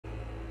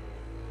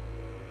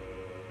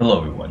Hello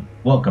everyone,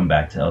 welcome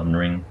back to Elden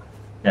Ring,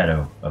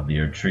 Shadow of the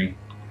Erd Tree.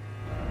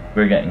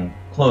 We're getting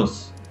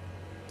close to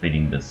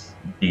completing this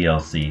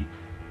DLC.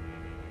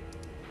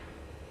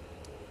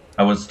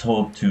 I was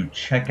told to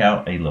check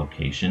out a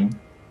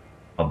location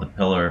called the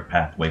Pillar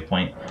Pathway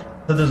Point.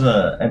 So there's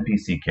a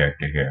NPC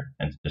character here,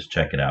 and just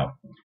check it out.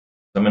 So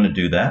I'm going to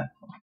do that.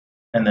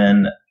 And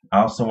then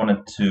I also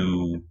wanted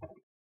to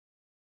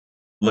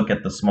look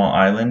at the small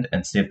island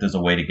and see if there's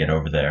a way to get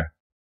over there.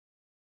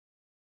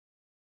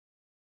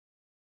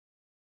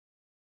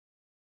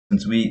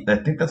 I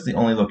think that's the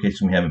only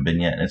location we haven't been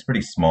yet, and it's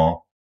pretty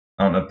small.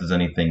 I don't know if there's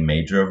anything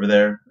major over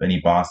there, any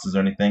bosses or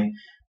anything.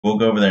 We'll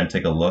go over there and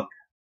take a look.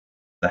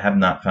 I have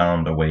not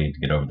found a way to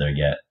get over there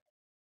yet.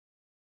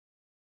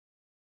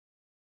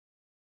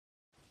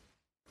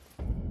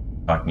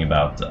 Talking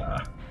about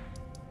the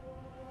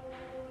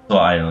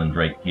island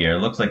right here.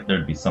 Looks like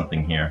there'd be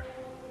something here.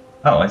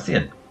 Oh, I see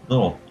a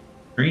little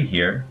tree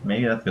here.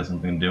 Maybe that's got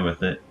something to do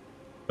with it.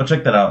 We'll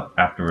check that out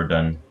after we're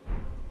done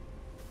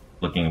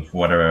looking for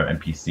whatever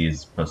NPC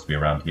is supposed to be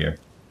around here.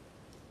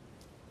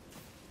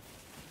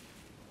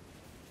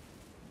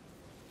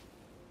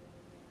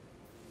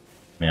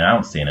 I mean, I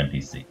don't see an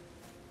NPC.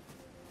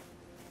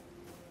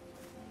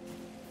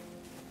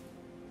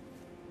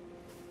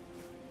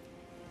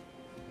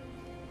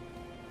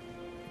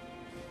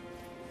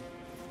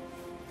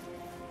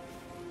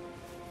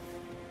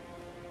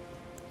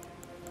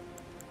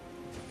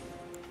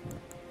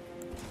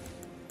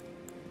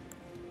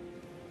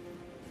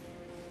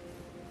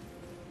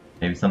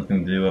 Maybe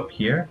something to do up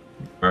here?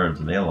 These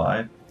birds, are they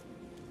alive?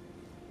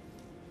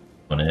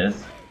 One is.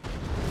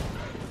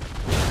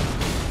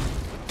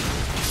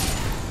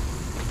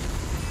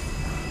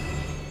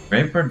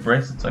 Gravebird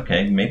bracelets,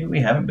 okay, maybe we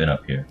haven't been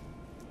up here.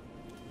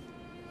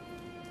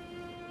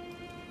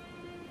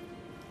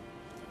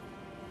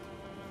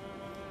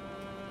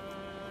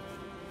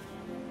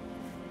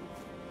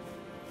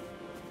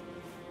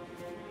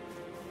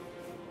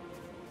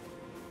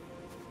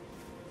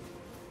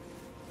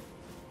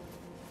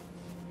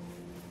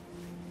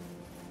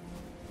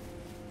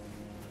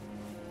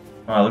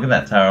 Oh, look at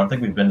that tower. I don't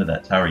think we've been to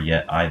that tower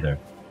yet either.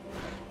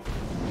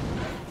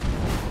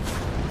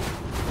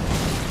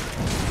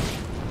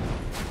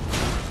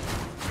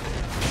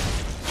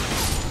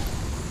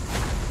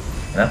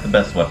 That's the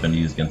best weapon to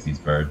use against these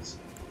birds.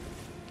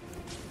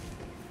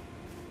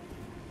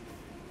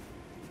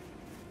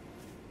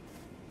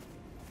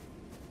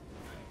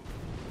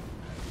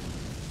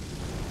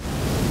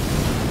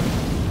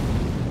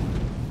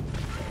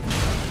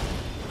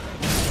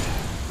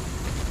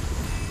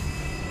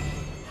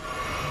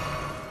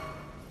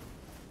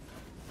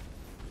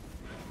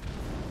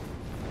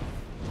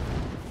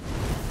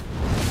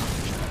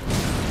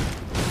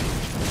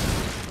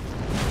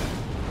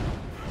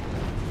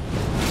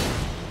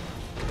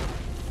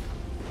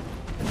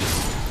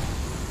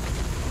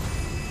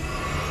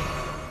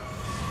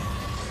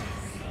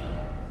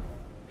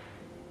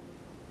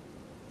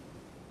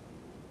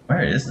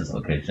 Where is this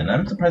location?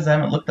 I'm surprised I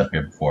haven't looked up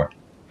here before.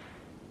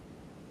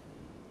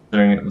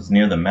 Considering it was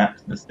near the map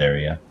to this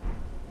area.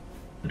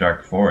 The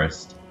Dark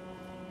Forest.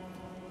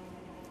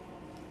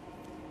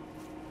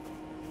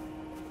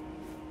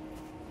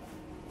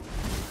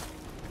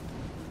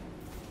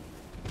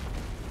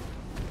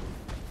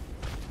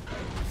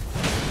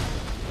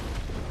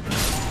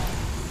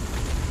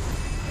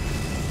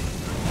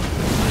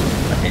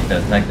 I hate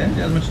that attack. Didn't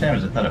do as much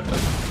damage as I thought it would.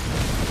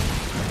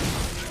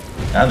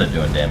 Now they're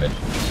doing damage.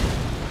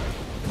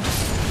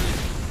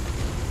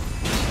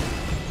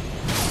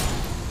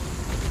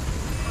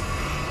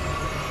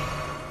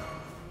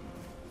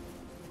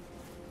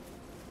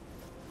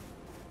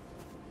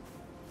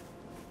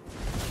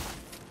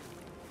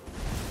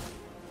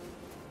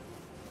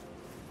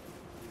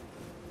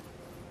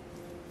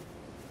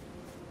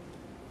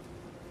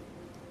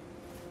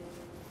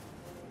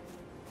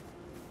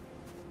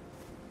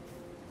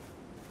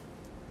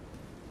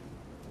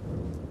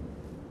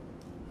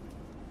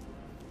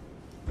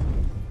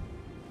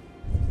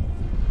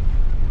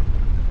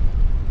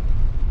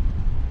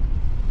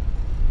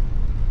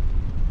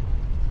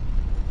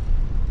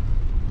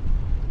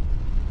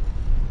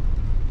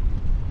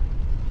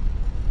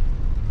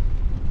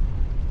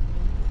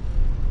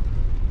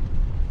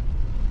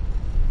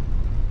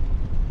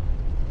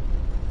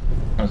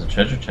 There's a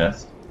treasure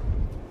chest.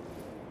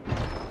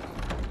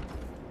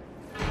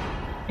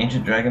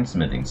 Ancient Dragon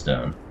Smithing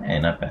Stone. Hey,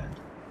 not bad.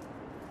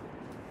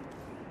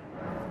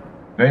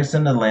 Very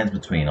sin of the lands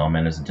between, all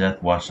manners of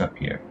death wash up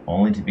here,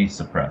 only to be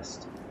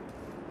suppressed.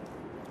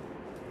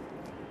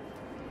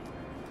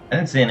 I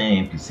didn't see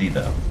any NPC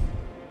though.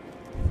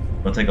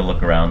 We'll take a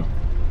look around.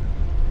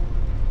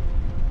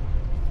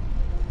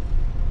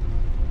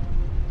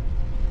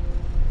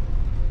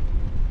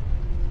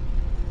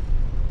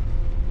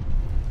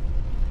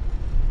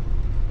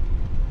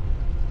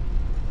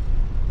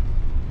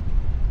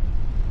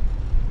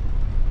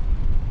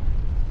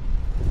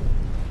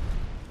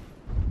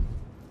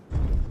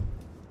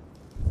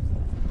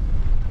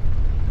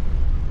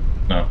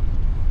 No,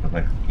 looks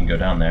like we can go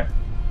down there.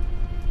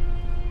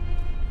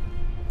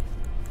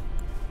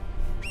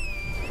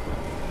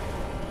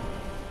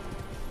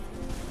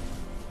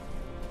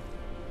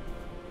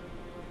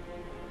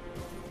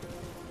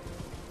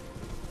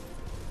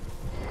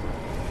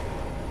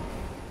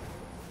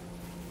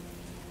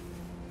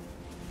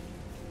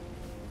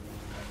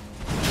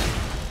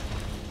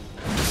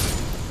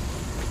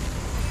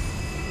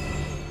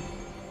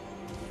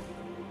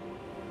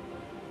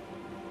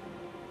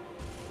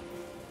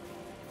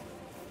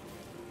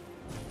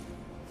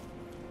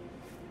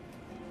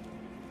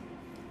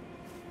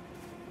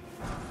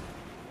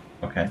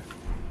 Okay.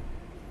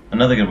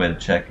 Another good way to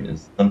check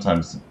is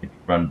sometimes if you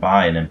run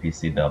by an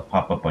NPC, they'll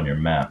pop up on your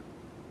map,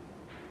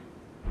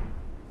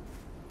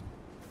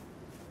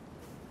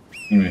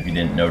 even if you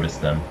didn't notice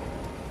them.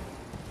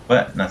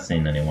 But not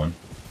seeing anyone.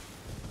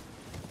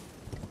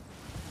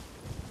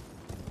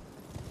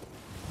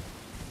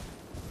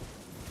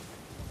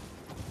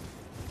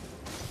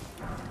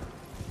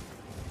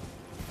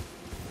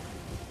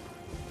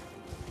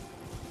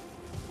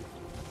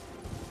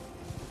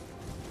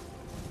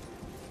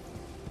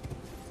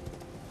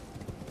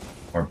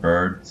 Or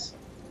birds.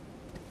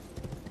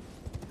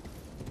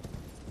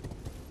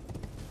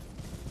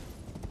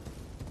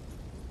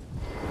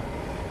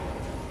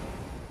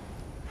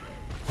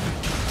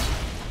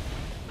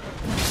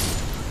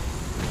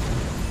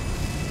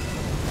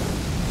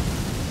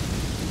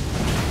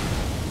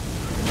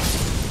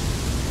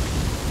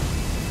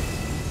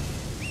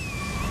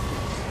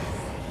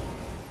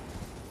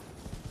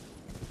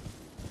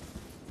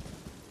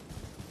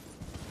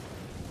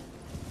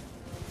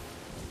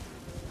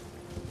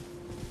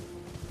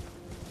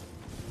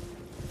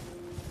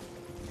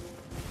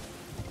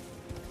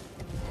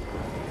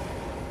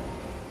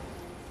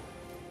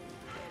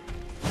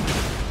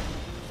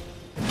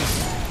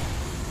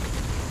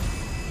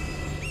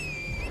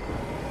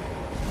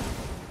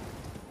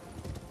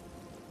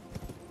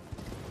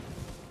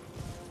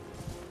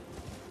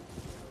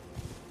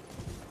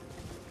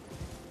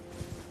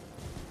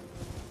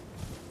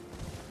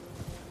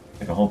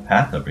 Like a whole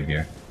path over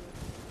here.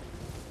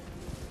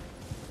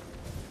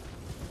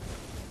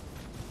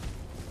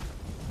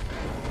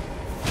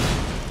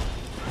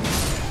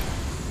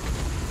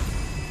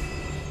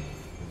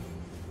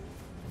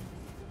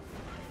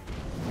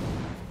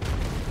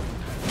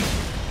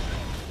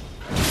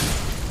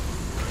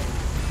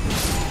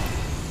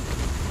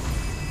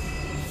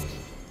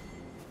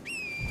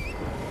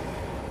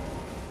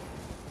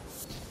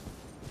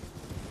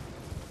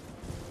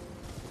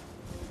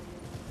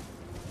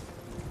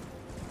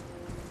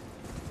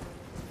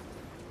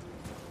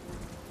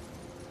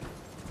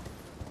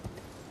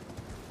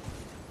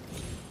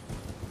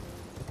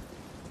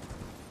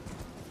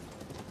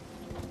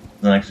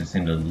 Doesn't actually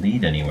seem to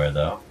lead anywhere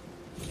though.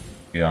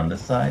 Be on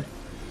this side.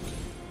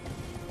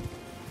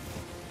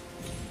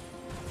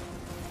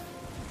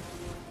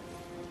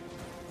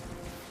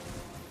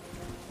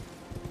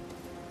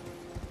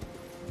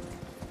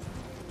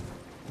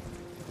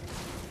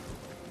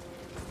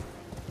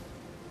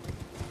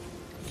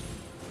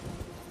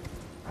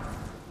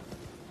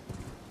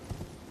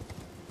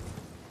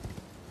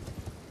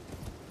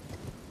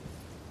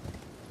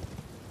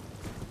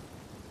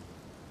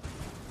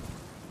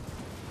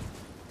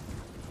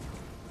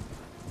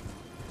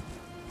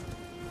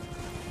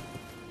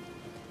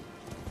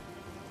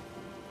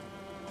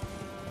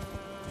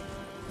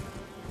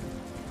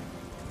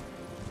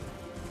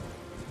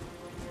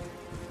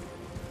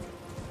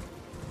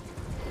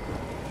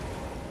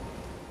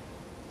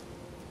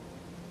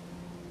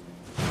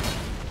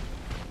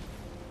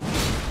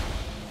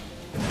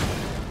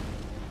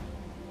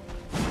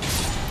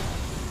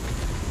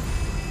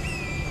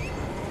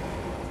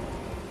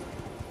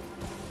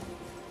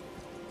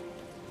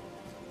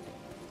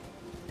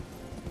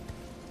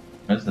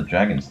 There's the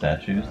dragon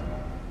statues.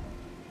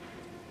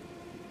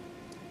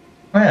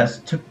 Oh yeah, this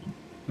took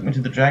me to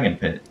the dragon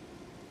pit.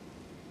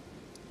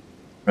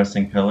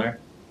 Pressing pillar.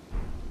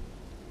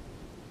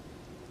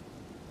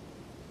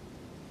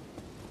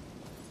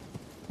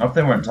 I hope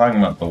they weren't talking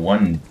about the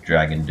one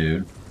dragon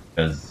dude,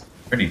 because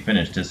pretty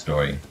finished his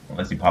story,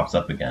 unless he pops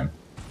up again.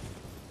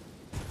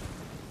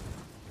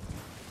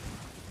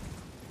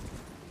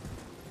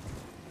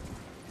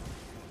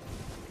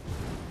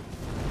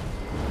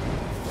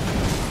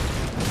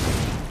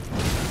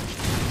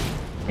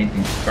 Hate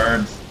these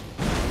birds.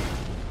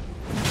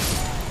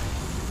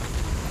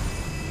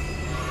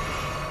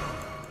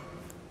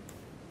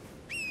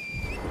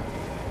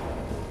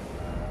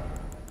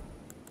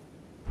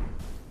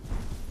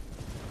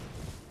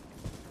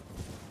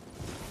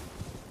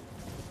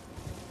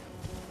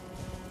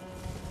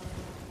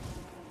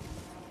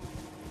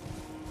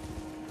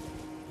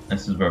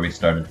 This is where we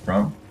started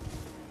from.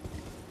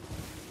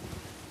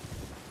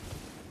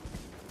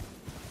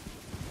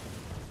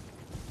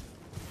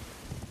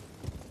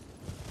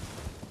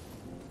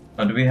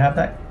 Oh, do we have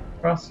that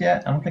cross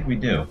yet? I don't think we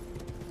do.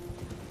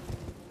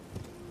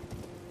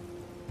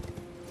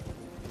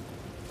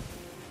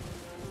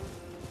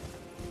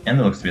 And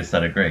there looks to be a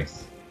set of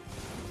grace.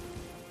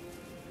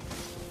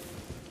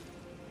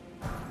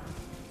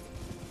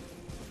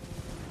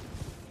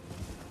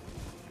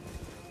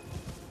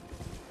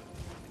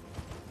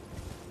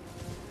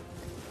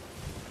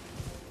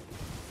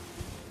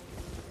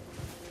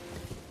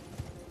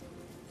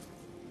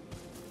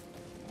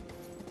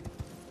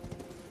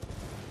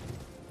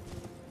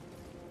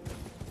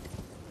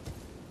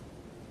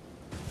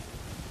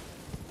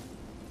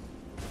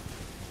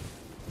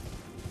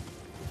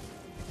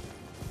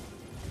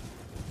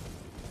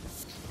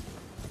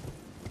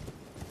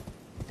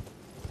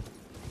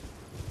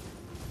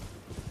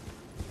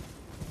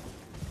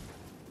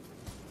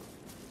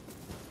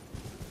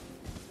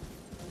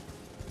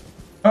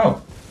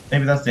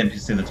 Maybe that's the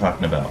NPC they're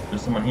talking about.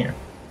 There's someone here.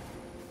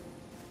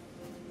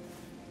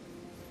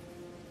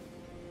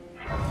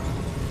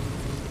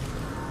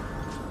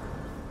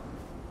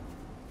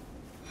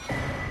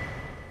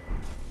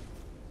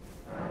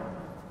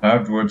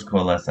 Carved words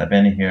coalesce. I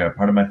band here, a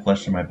part of my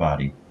flesh and my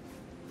body.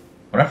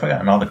 What have I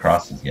forgotten all the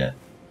crosses yet?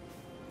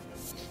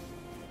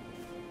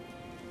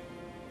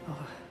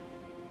 Oh,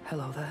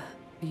 hello there.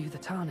 Are you the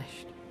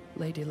Tarnished?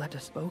 Lady Leda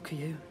spoke of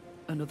you.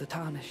 Another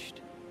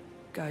Tarnished.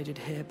 Guided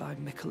here by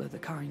Mikola the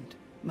Kind.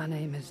 My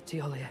name is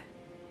Teolia.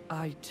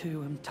 I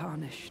too am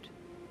Tarnished.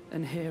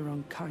 And here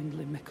on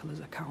kindly Mikola's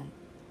account.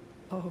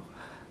 Oh,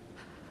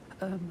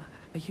 are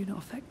you not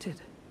affected?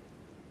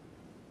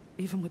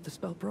 Even with the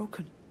spell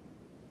broken?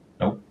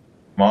 Nope.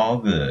 I'm all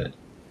good.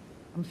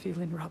 I'm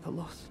feeling rather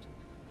lost.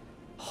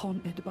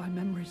 Haunted by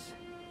memories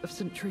of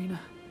St. Trina.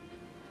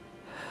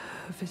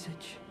 Her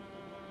visage.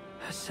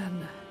 Her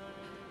scent.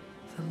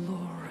 The lure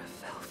of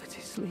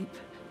velvety sleep.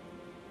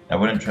 I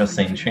wouldn't trust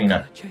St.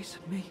 Trina.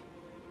 Me.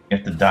 You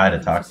have to die to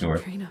talk to her.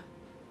 Trina,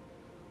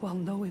 while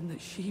knowing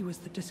that she was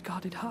the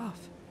discarded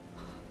half.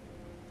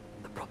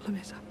 The problem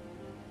is,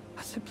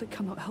 I simply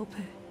cannot help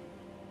it.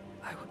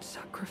 I would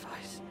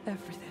sacrifice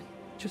everything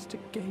just to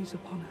gaze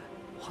upon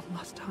her one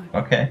last time.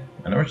 Okay,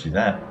 I know where she's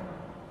at.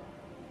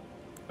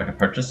 I can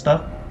purchase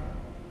stuff?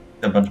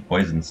 A bunch of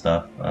poison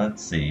stuff.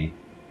 Let's see.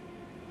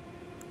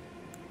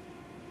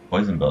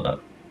 Poison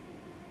buildup.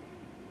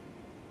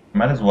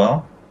 Might as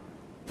well.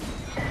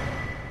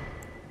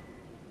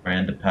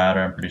 Random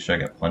powder, I'm pretty sure I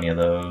got plenty of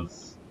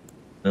those.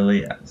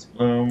 Lily, Atlas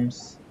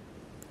blooms.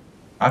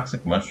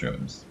 Toxic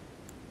mushrooms.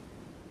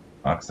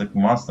 Toxic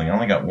mossling, I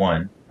only got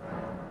one.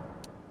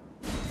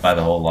 Buy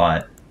the whole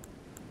lot.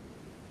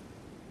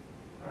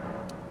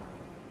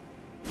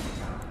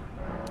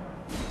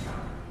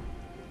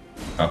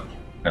 Oh,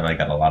 apparently I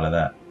got a lot of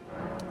that.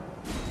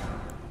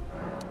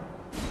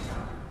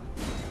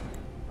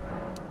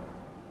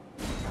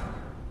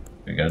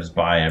 We gotta just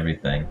buy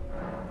everything.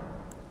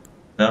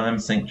 Tell him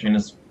St.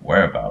 Trina's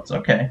whereabouts.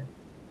 Okay.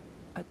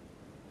 Are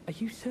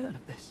you certain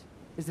of this?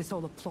 Is this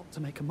all a plot to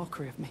make a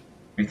mockery of me?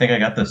 You think I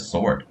got this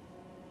sword?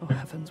 Oh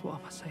heavens, what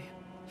am I saying?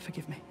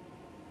 Forgive me.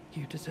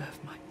 You deserve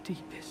my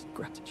deepest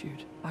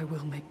gratitude. I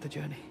will make the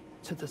journey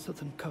to the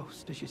southern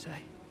coast, as you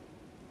say.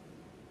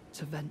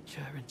 To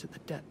venture into the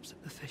depths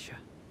of the fissure.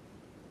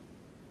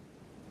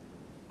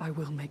 I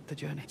will make the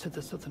journey to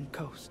the southern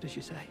coast, as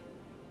you say.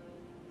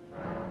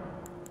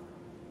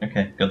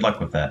 Okay, good luck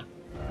with that.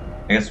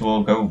 I guess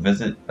we'll go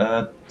visit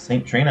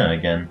St. Trina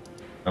again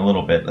a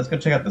little bit. Let's go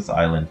check out this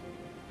island.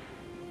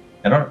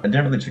 I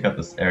didn't really check out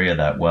this area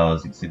that well.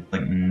 As you can see,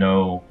 like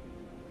no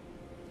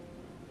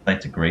sight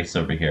to grace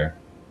over here.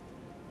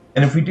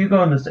 And if we do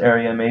go in this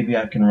area, maybe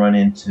I can run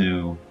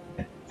into,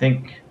 I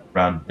think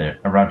around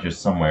here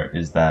somewhere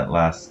is that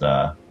last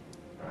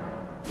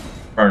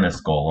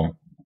furnace golem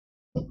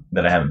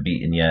that I haven't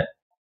beaten yet.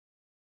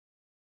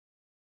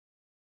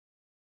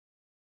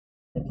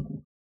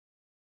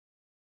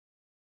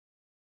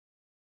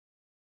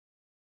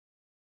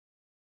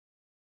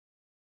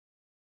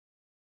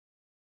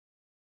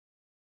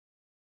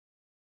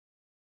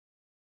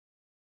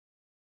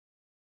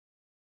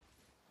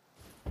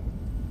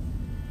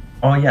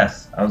 Oh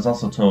yes, I was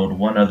also told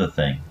one other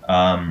thing.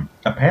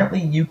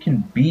 Apparently you can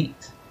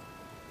beat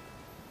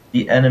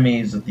the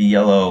enemies with the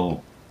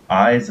yellow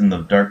eyes in the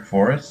dark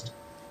forest.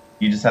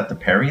 You just have to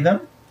parry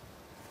them.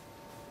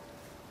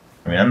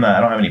 I mean,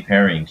 I don't have any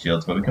parrying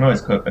shields, but we can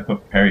always equip a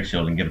parry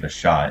shield and give it a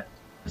shot,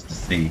 just to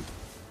see.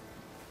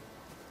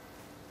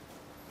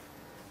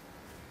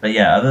 But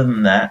yeah, other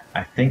than that,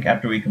 I think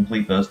after we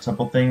complete those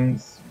couple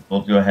things,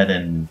 we'll go ahead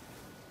and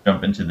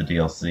jump into the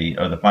DLC,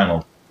 or the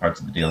final parts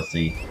of the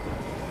DLC.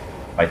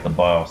 Fight the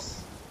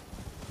boss.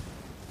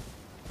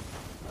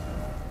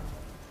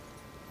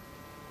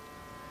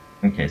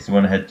 Okay, so we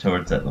want to head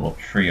towards that little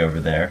tree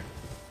over there.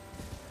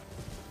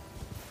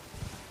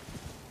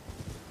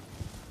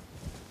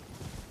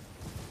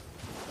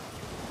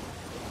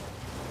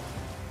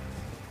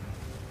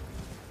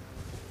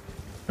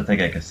 I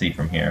think I can see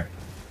from here.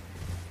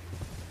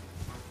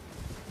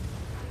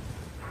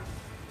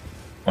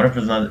 I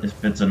wonder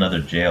if it's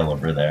another jail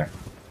over there.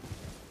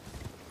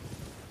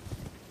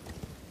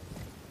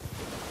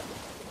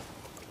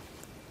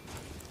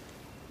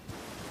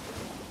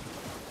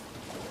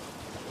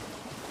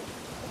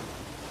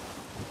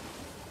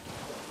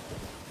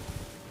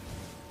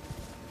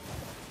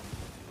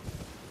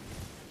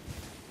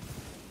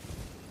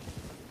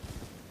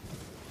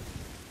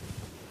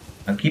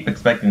 I keep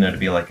expecting there to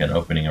be like an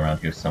opening around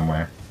here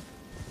somewhere.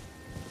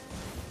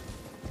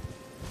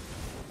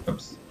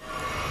 Oops.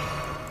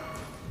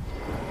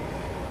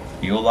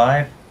 You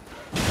alive?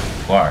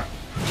 You are.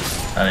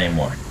 Not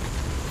anymore.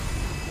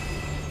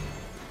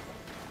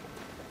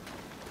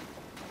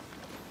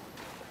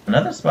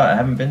 Another spot I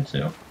haven't been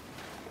to.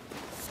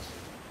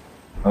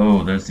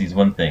 Oh, there's these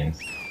one things.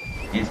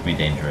 These be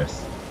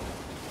dangerous.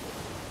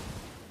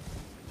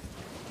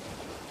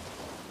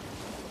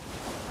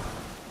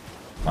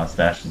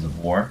 Mustaches of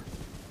War.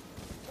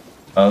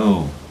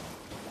 Oh,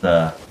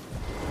 the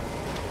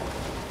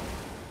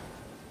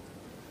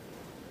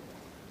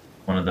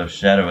One of those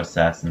shadow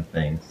assassin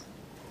things.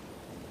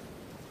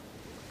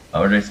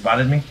 Oh, they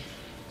spotted me?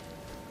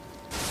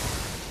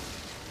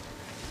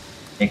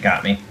 It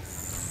got me.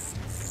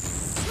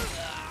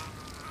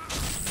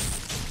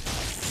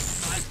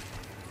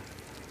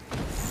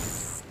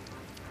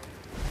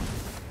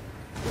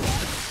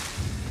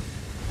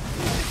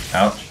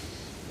 Ouch.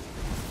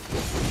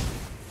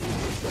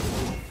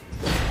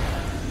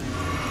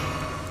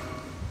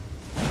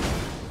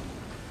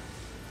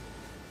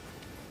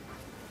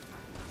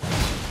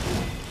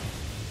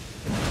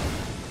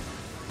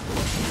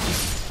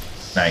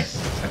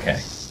 Nice. Okay.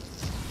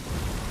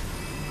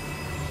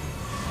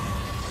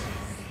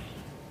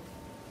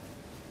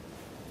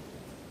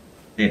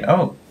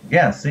 Oh,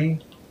 yeah, see?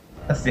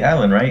 That's the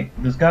island, right?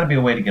 There's gotta be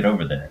a way to get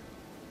over there.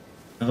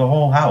 There's a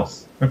whole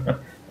house. A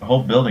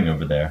whole building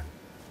over there.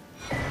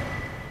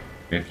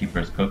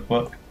 Gravekeeper's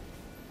cookbook.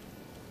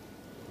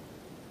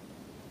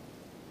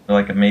 So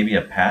like maybe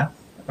a path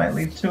that might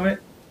lead to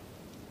it?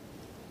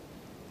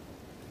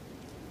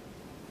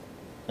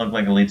 Looks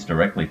like it leads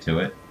directly to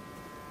it.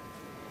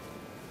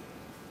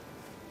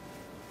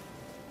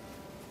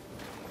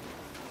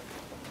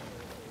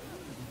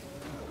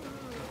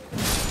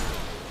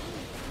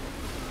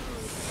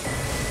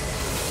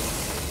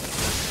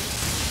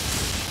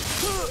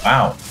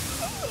 Wow.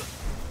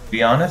 To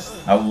be honest,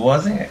 I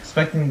wasn't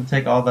expecting to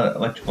take all the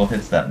electrical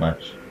hits that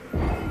much. I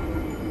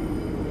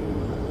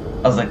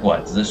was like,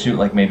 what? Does this shoot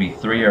like maybe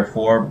 3 or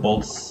 4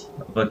 bolts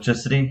of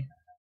electricity?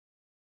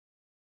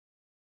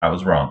 I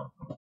was wrong.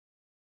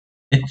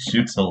 It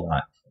shoots a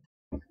lot.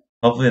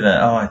 Hopefully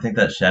that... Oh, I think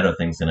that shadow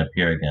thing's gonna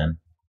appear again.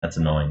 That's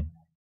annoying.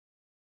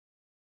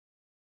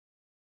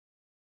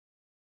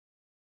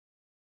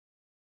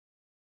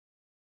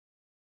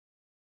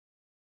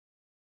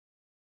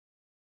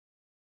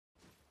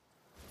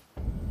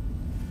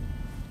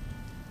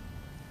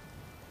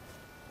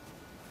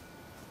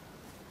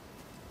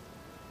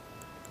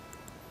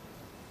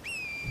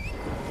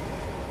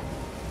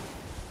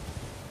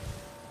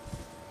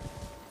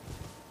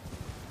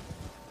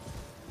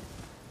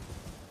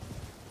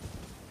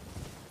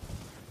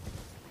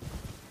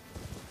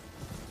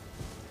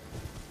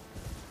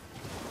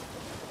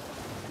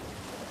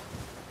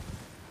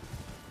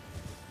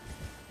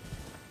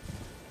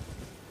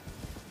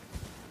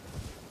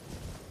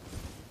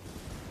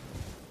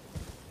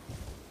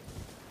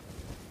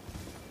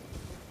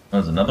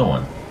 There's another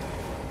one.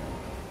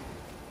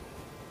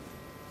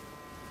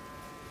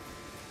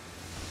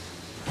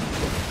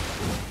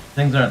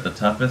 Things aren't the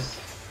toughest.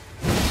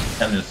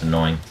 Kind of just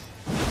annoying.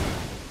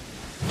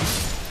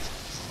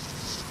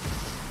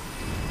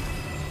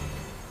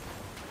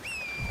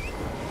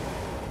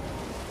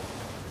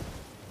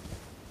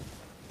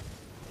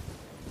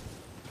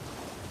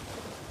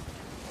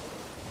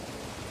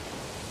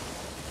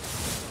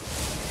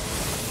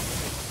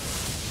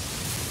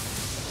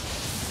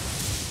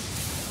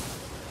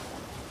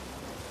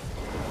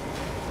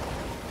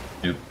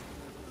 Dude.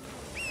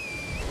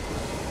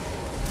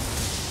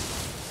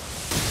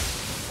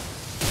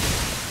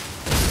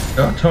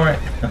 Oh, torrent!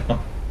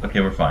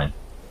 Okay, we're fine.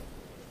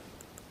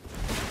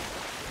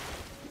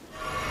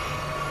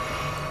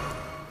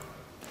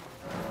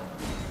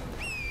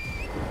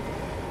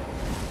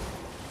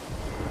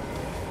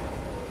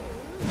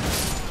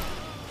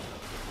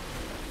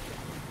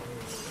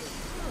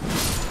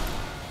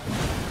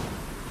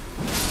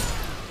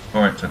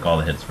 Torrent took all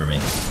the hits for me.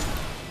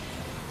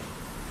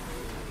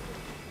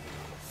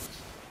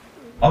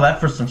 All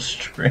that for some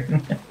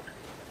string?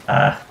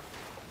 Ah.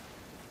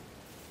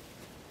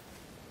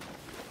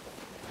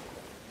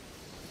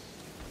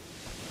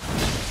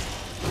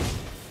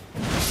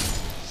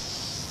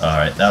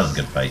 Alright, that was a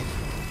good fight.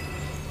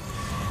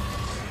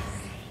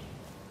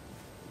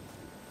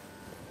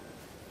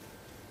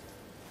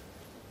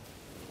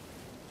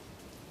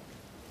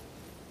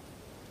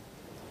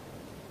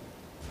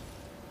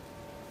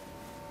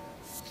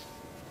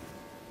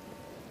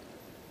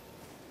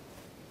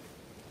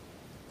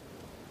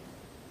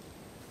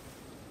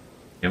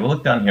 Okay, we'll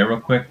look down here real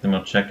quick, then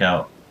we'll check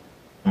out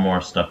some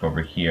more stuff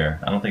over here.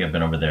 I don't think I've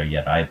been over there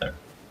yet either.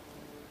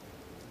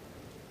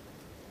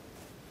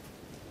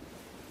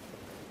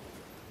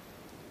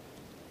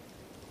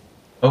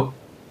 Oh,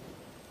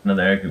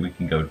 another area we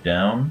can go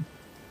down.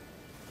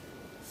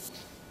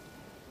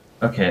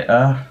 Okay,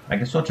 I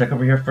guess we'll check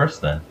over here first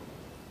then.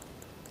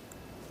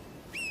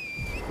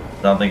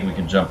 I don't think we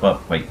can jump up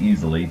quite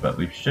easily, but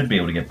we should be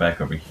able to get back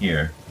over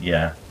here.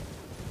 Yeah,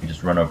 we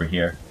just run over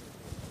here.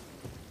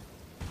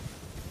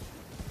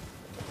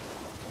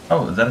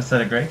 Oh, is that a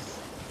set of grace?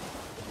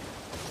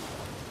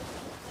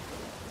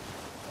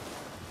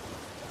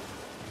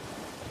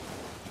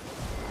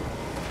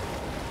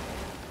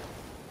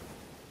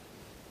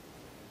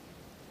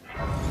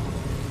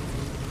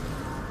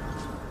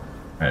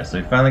 Alright, so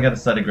we finally got a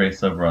set of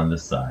grace over on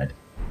this side.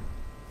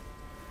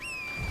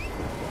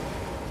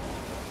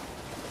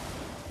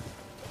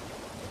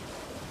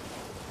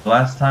 The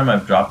last time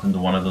I've dropped into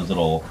one of those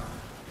little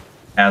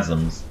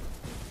chasms,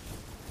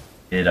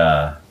 it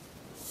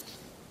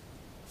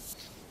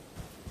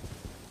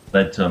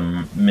led to a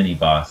mini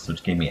boss,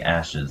 which gave me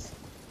ashes.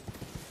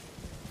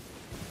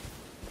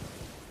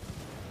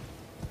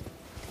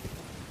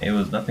 It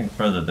was nothing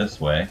further this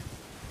way.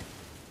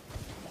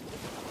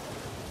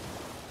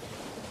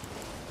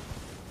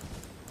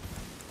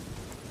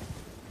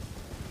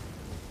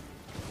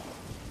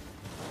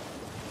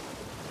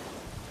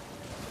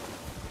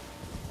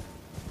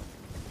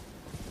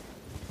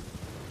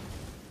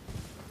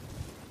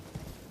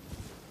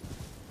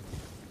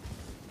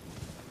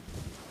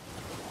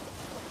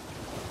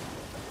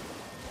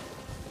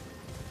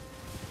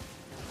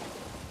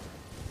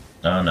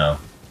 Oh no.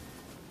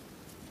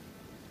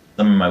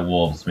 Some of my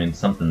wolves mean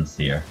something's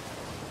here.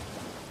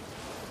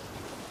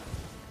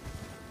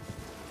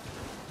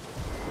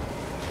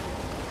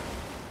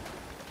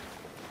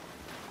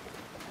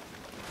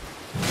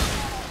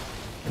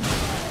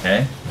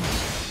 Okay.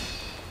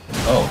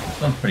 Oh,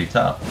 this one's pretty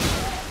tough.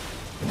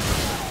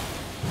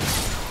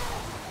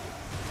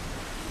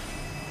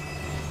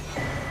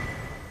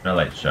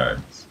 Starlight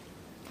shards.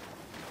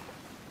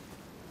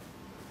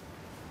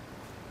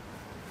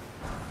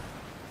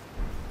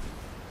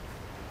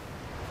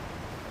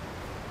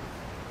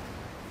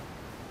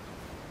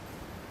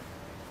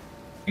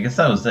 I guess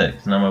that was it,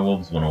 because now my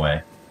wolves went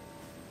away.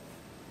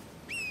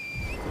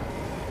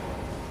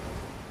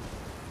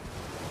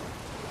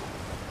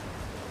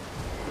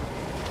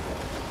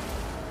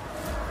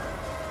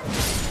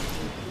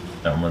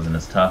 That one wasn't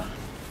as tough.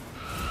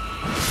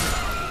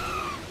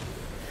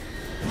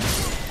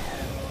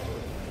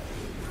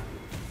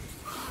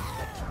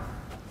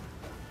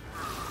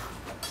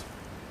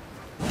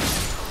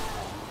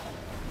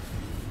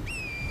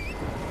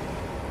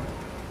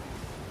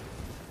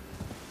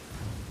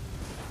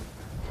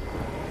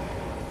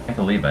 I can't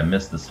believe I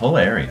missed this whole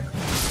area.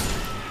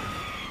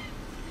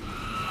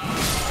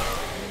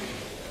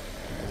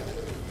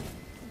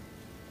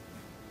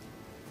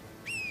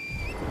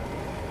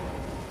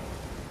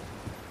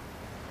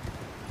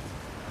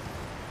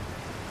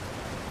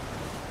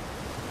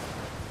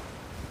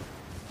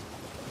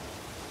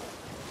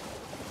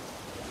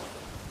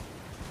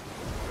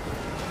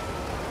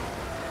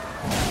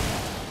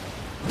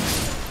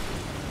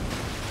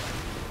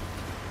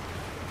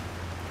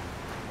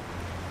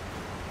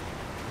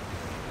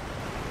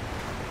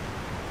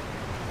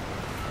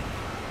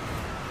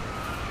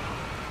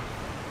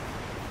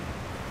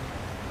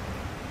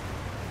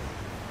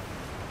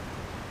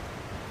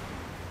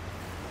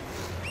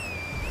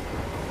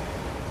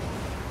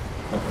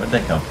 Where'd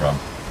they come from?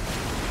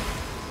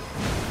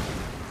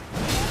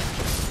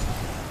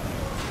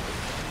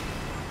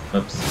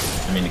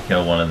 Oops, I mean to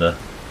kill one of the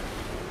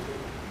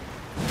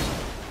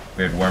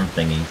weird worm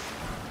thingies.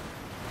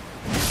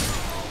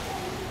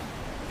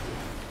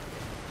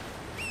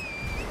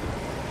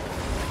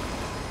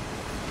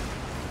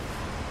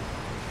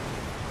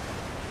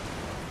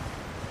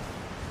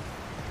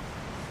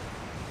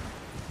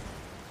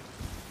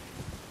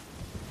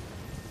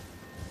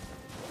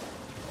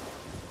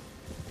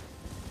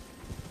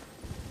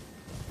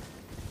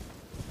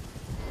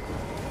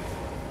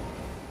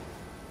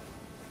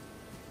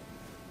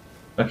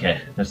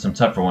 Okay, there's some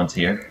tougher ones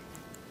here.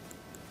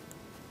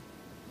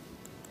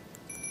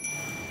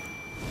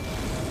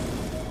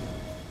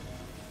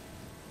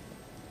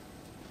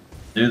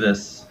 Do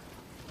this.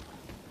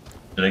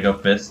 Should I go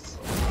fists?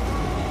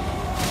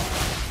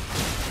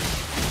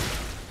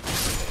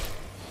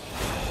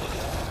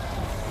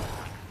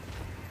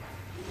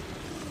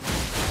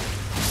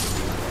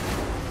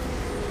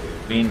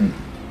 Queen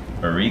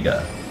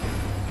Mariga.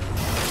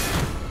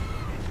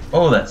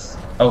 Oh, that's...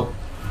 Oh.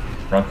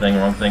 Wrong thing,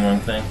 wrong thing, wrong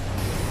thing.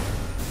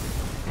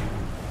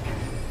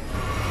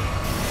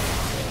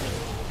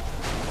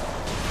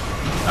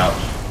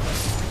 Ouch.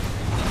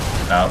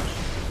 Ouch.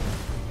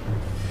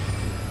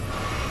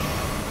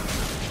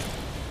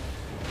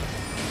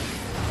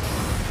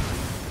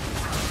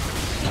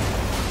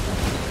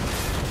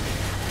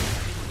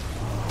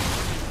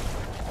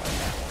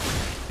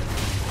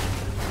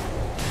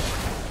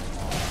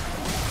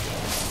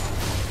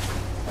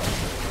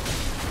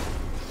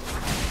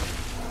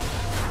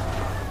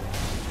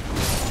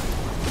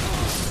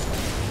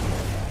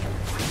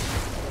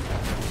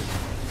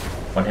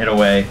 One hit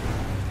away.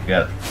 We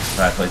got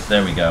right place.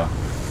 There we go.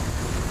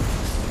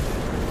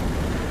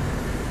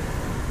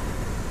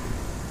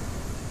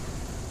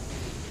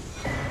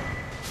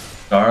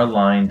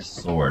 Star-lined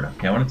sword.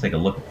 Okay, I want to take a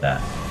look at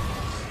that.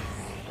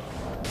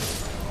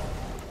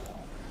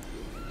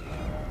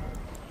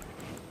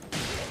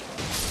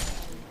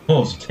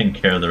 Almost taking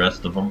care of the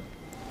rest of them.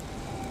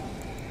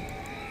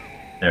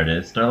 There it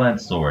is.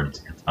 Star-lined sword. It's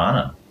a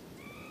katana.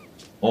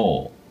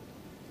 Oh.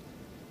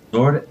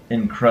 Sword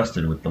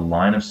encrusted with the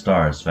line of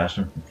stars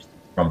fashioned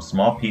from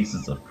small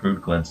pieces of crude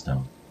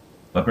glintstone.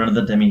 Weapon of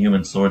the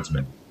demi-human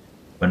swordsman.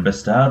 When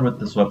bestowed with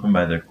this weapon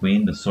by their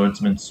queen, the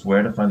swordsmen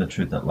swear to find the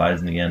truth that lies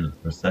in the end of the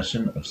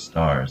procession of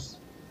stars.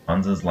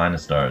 Hansa's line of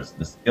stars.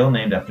 The skill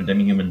named after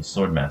demi-human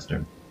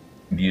swordmaster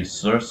imbues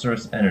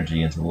sorcerous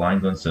energy into the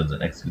line glintstones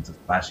and executes a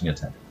flashing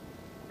attack.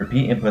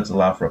 Repeat inputs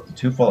allow for up to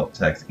 2 follow-up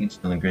attacks,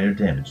 each dealing greater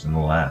damage than the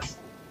last.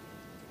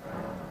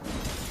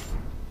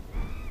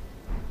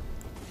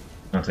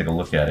 I'll take a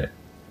look at it.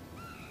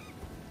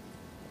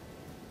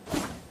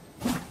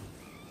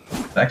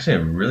 It's actually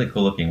a really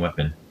cool looking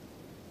weapon.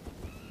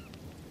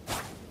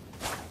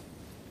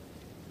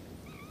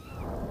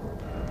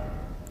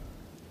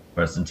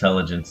 For its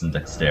intelligence and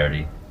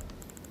dexterity.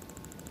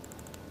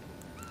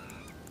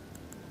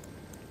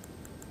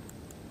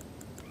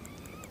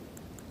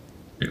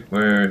 Dude,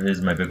 where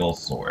is my big old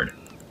sword?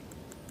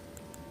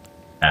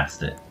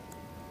 Past it.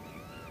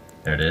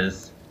 There it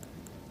is.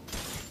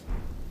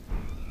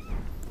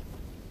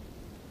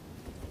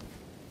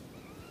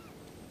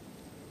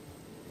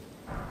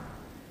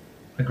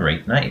 A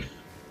great knife.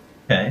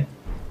 Okay.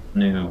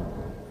 New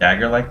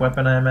dagger-like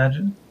weapon, I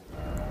imagine?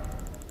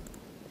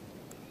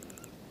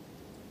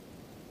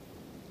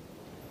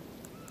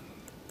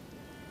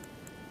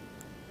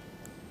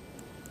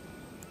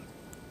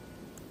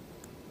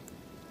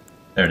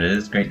 There it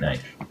is, great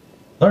knife.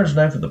 Large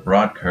knife with a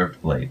broad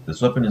curved blade.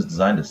 This weapon is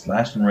designed to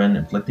slash and rend,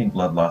 inflicting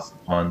blood loss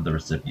upon the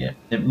recipient.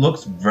 It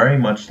looks very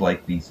much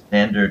like the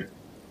standard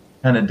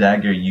kind of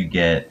dagger you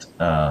get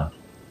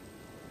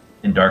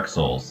in Dark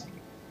Souls.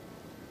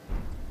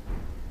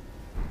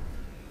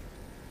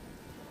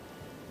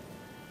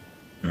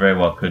 Very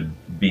well could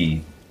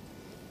be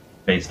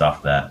based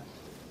off that.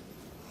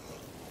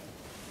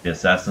 The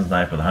assassin's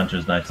knife or the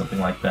hunter's knife, something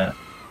like that.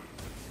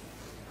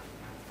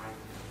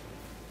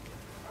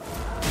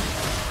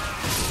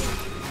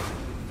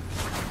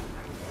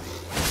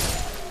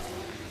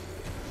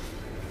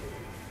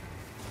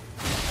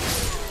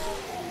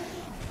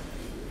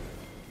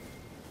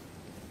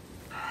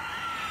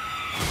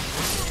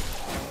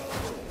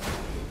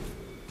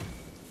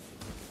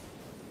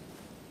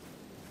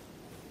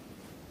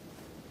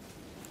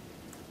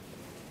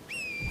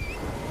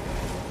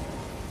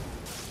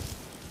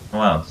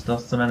 Wow, still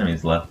some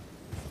enemies left.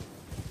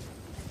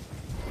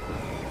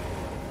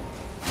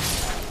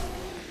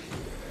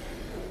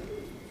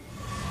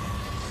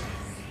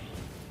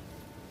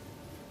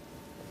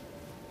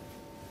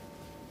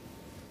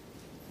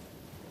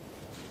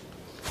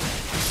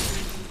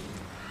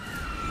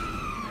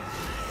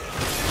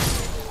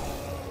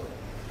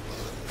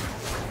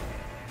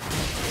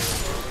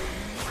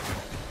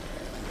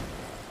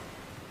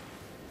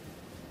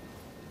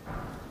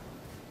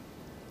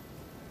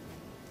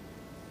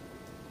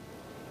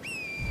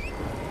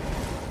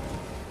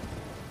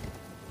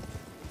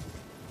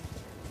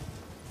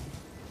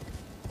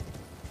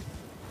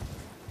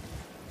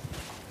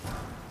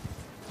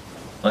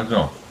 Legs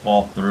gonna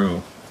fall through. I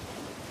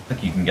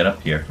think you can get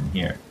up here from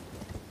here.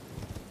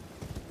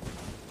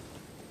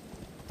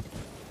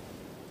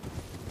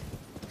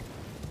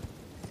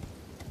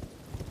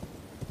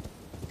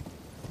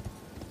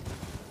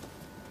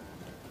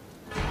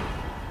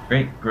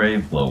 Great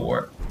Grave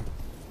Blowwort.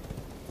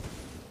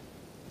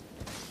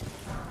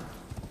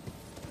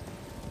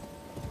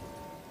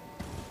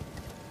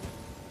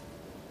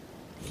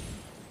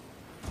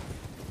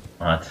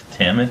 That's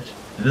damage.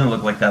 It didn't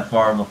look like that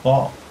far of a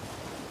fall.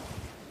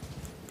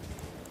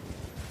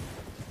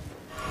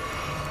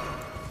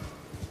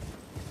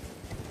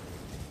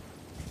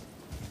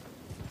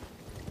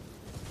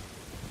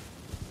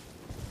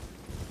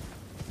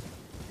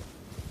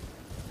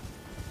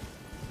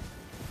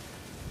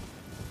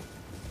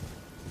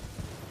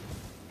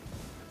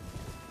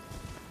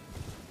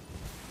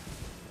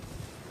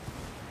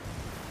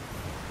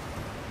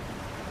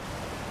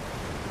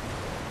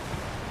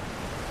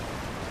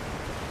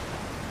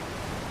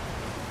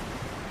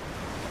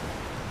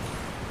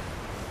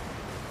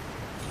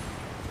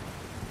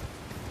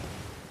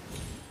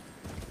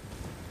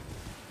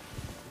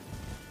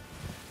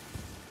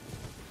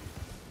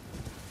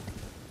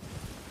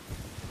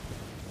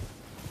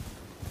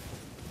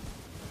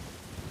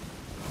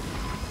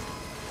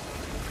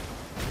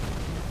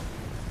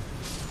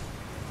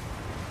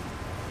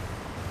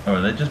 Oh,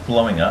 are they just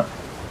blowing up?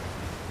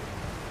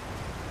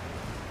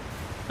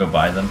 Go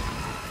buy them.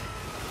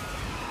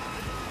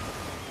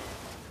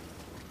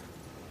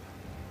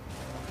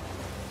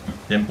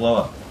 Didn't blow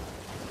up.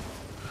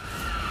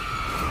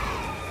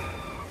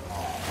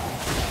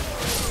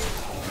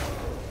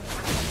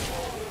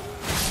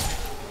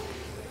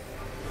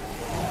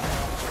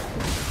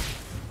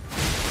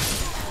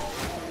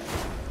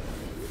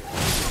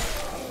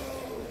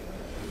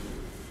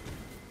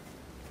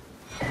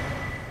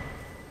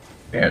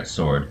 Spirit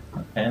sword.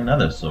 Okay,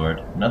 another sword.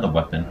 Another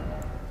weapon.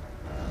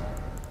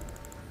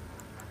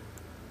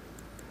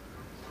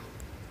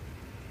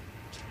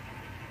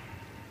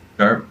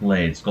 Sharp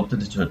blade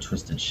sculpted into a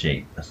twisted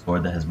shape. A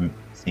sword that has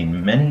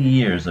seen many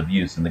years of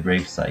use in the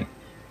gravesite.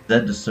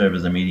 Said to serve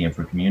as a medium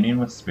for communion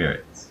with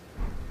spirits.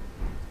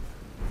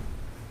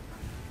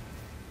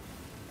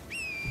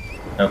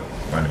 Oh,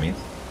 more enemies.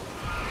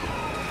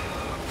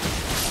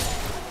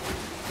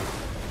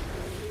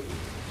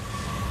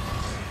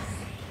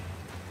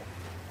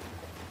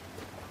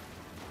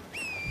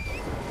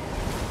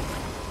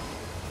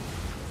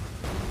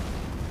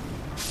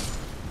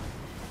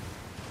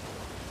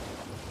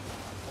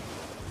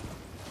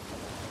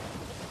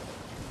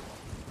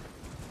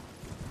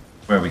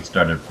 Where we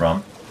started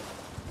from.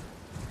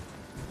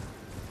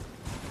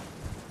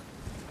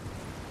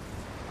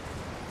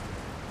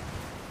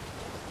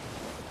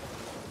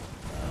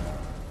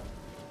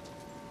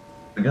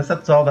 I guess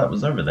that's all that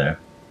was over there.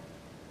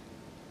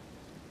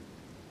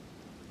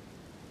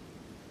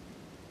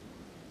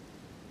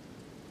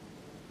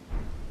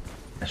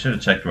 I should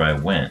have checked where I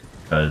went,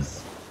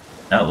 because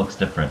now it looks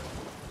different.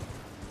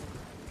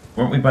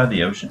 Weren't we by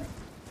the ocean?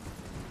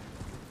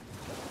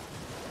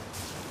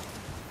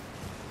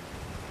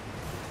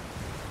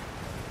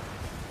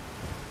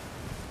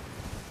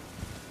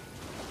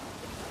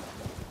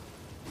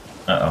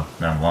 Uh-oh,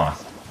 now I'm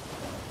lost.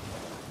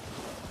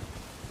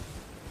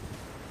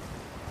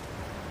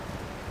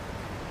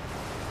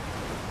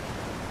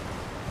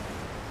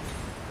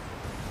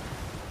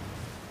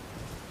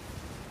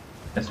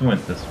 Guess we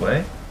went this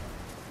way.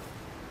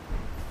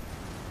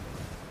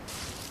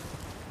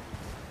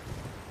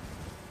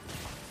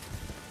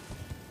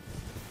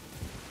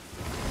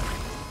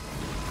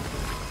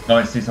 Oh,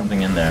 I see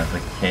something in there. It's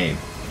like a cave.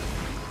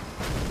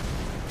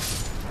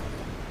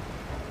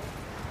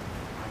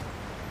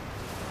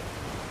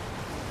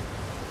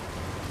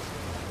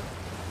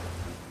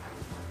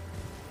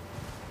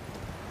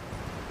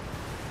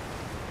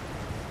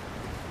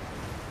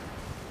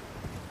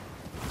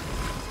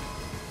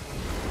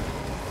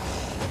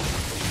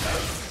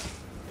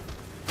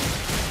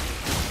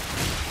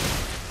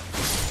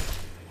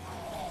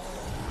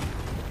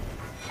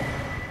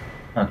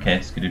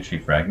 Okay, Skidoo Tree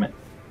Fragment.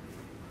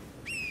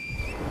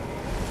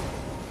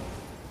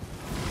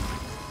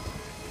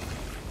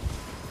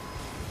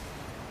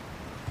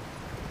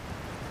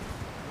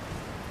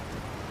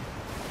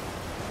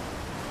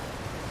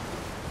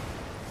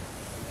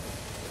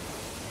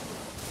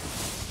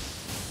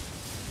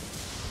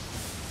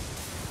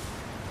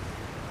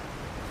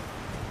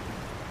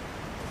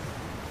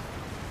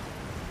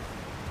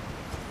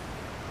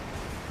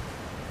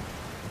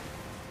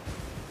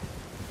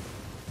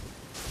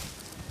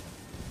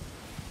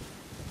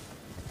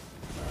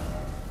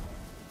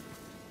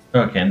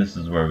 Okay, and this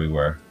is where we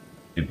were,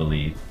 we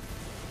believe.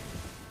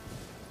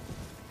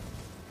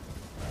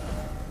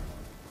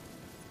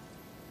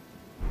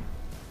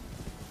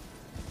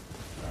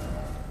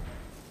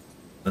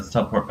 Let's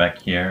teleport back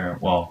here.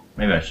 Well,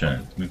 maybe I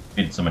shouldn't. We've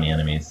defeated so many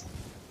enemies.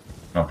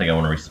 I don't think I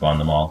want to respawn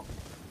them all.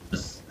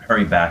 Just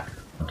hurry back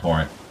on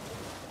Torrent.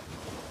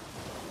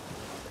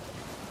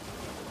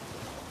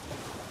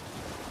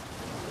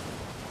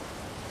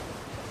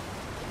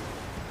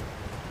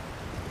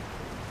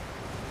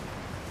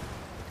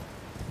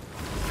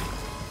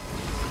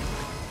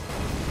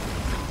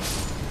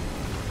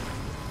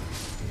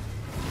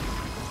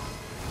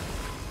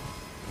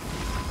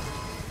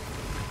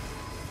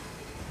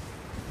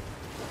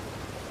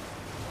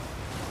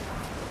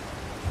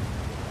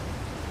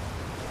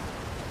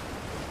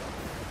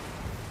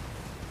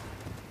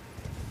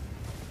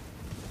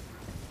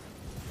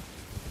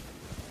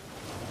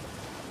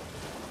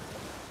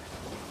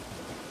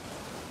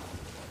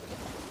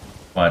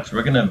 Watch,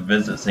 we're gonna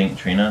visit St.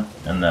 Trina,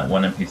 and that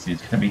one NPC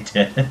is gonna be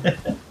dead.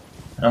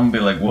 I'm gonna be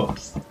like,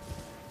 whoops.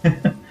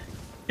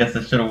 Guess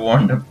I should have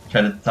warned him.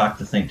 Try to talk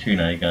to St.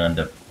 Trina, you're gonna end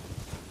up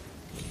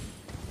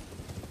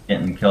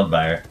getting killed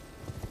by her.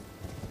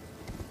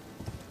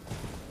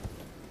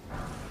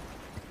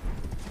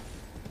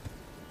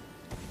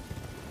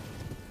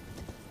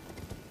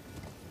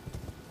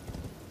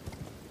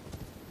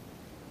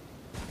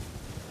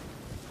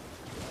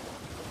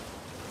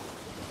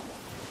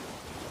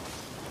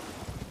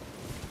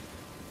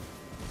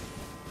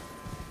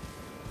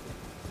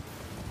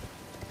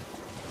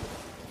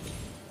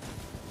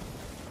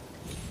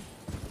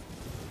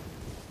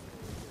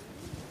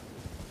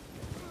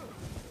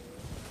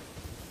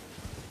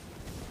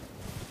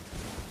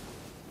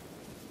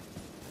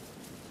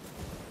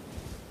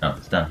 Oh,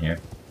 it's down here.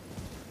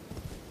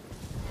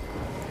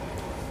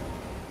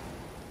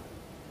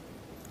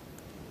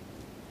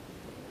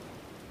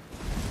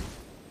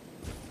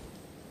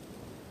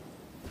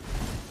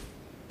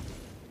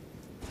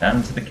 Down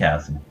into the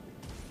chasm.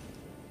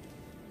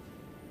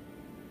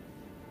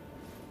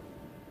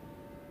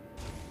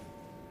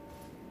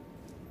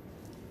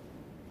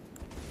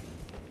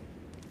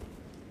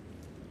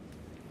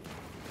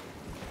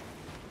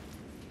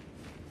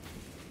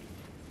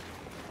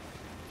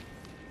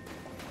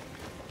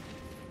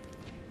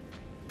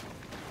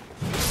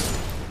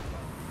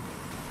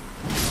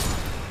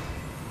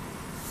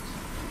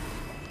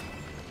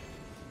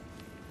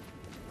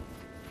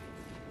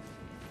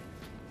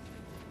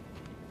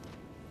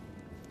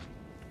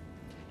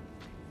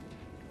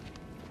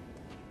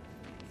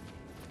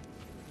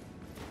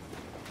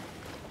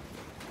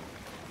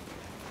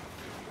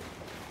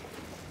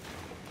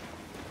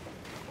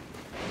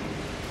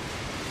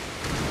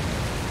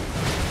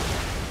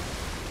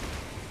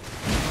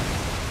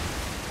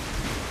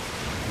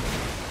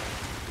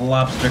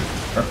 Lobster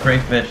or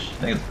crayfish. I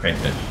think it's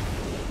crayfish.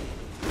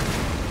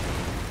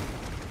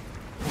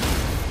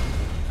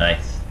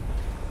 Nice.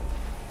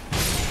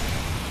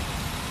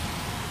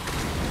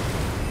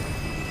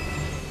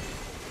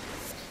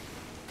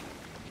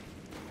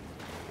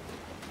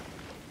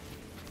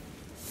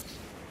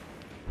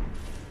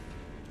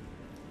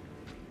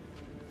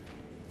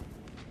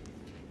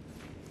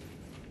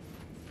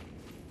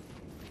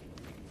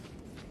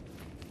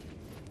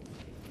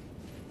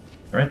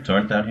 Alright,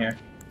 torrent down here?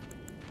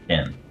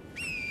 Can.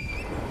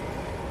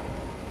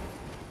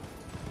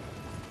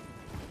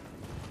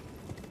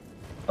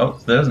 Oh,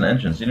 so there's an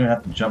entrance. You don't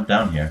have to jump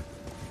down here.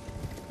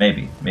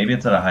 Maybe. Maybe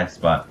it's at a high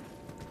spot.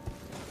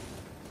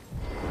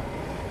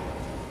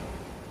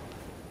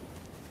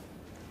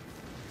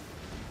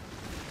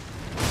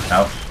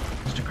 Ouch.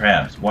 Mr.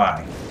 Krabs,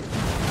 why?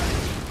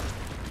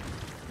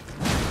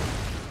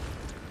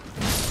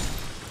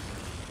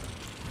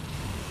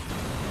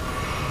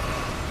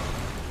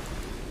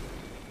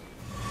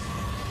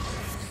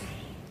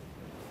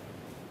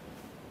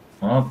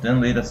 Well, it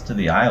didn't lead us to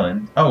the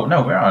island. Oh,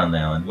 no, we're on the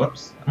island.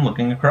 Whoops. I'm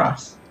looking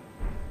across.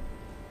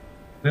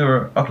 We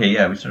were... Okay,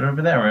 yeah, we started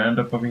over there. We're gonna end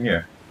up over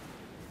here.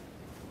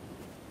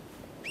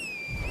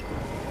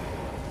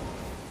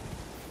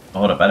 Oh,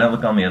 hold up. I didn't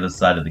look on the other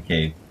side of the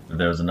cave.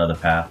 There was another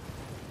path.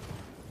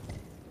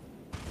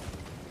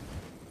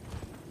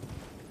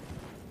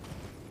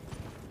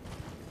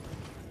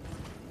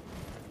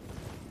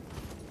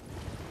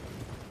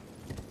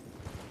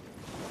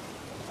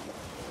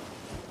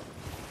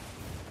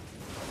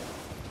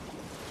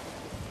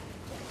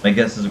 My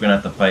guess is we're gonna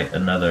have to fight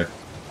another,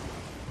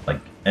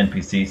 like,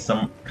 NPC,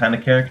 some kind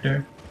of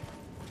character.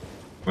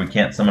 We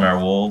can't summon our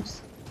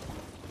wolves.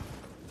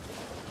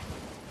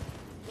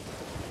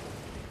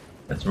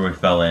 That's where we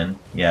fell in.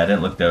 Yeah, I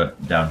didn't look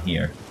down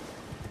here.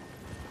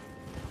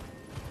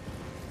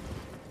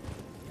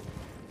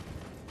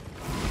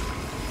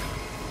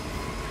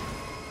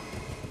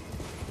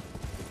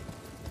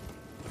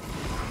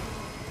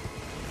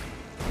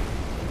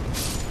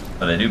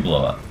 But they do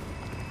blow up.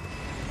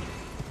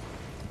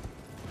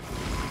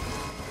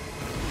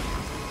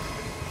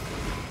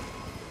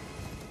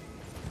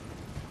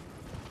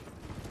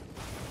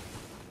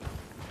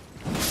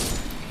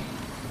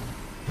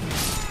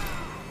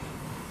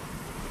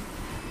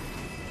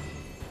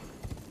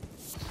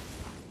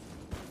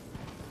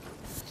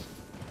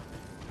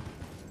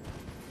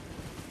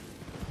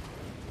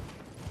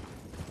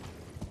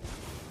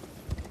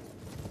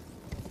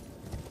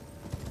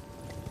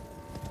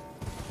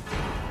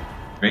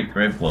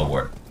 Great blow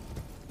work.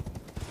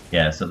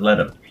 Yeah, so it led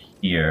up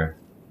here.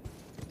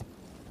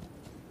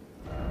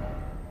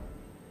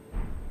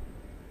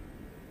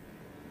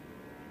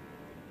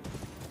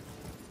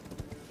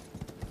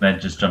 And I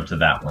just jumped to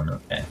that one,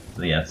 okay.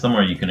 So yeah,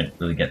 somewhere you couldn't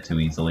really get to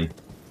easily.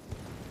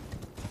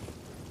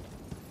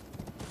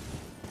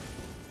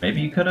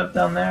 Maybe you could have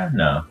down there?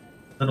 No.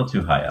 A little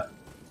too high up.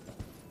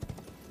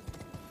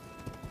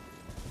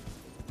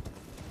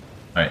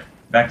 Alright,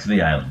 back to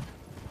the island.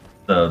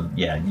 So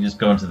yeah, you just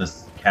go into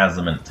this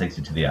chasm and it takes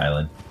you to the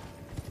island.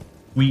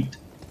 Sweet.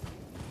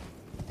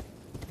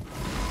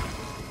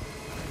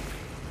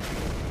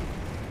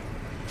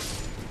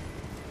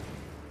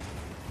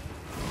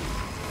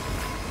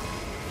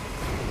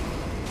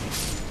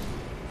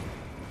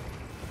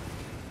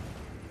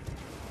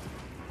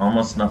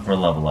 Almost enough for a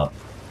level up.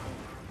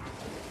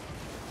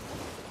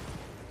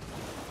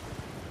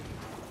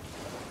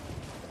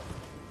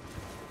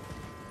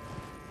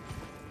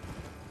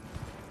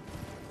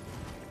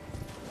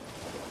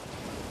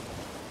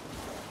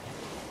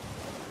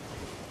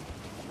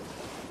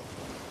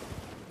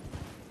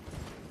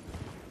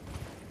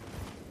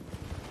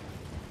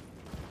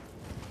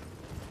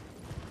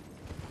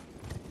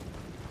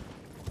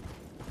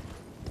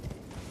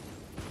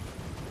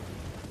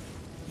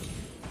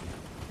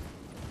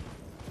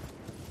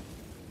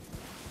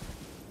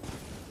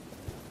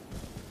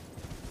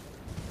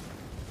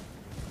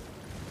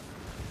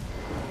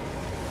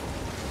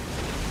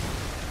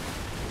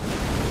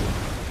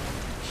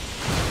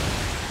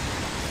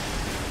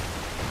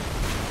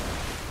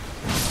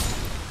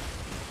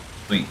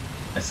 Sweet.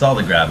 I saw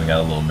the grab and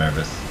got a little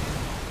nervous.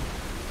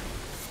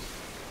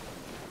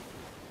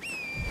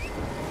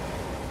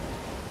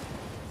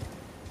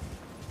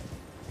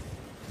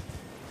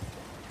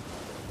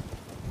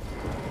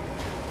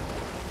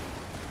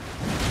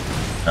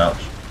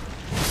 Ouch.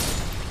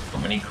 So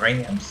many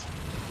crabs.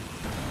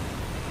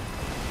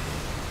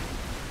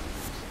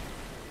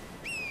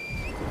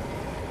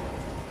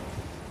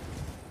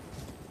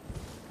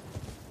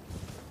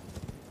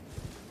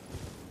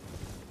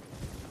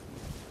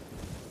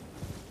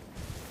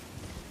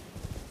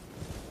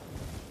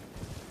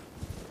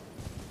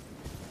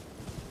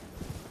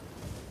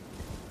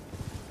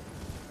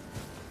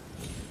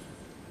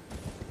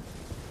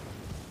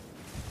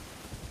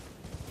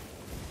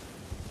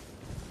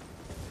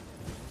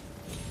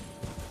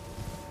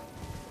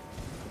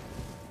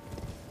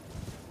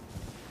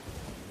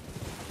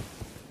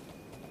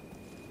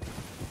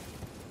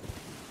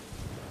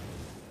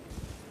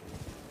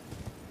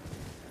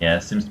 Yeah,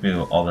 it seems to be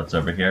all that's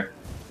over here.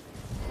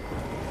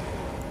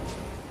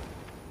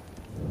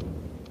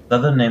 The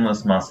other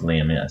nameless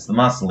mausoleum, yes. The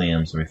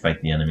mausoleums where we fight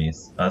the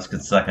enemies. Oh, this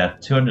could suck. I have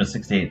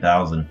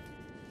 268,000.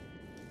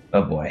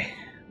 Oh boy.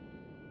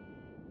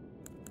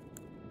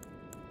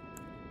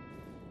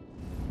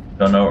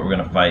 Don't know what we're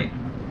gonna fight.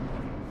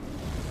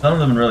 Some of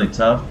them are really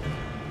tough.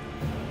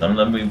 Some of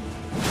them we've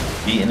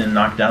beaten and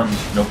knocked down,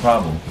 no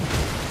problem.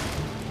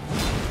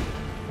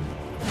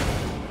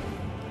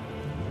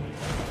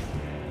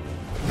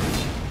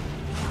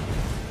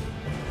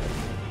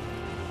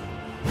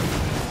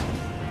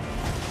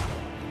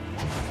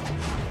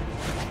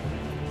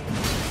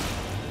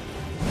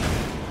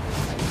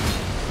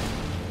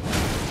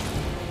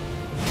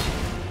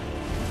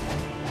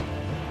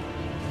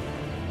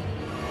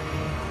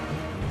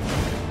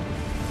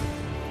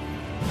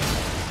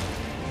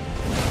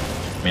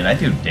 mean, I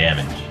do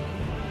damage.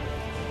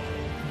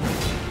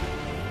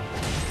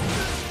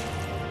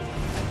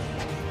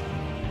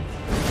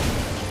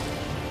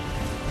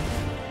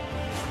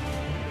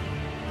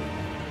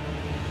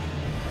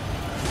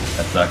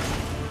 That sucks.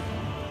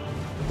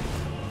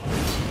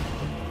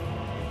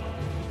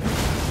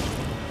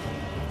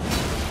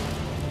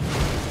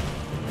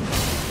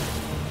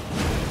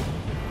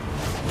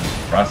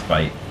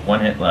 Frostbite. 1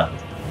 hit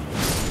left.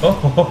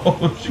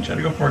 Oh, she tried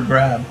to go for a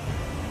grab.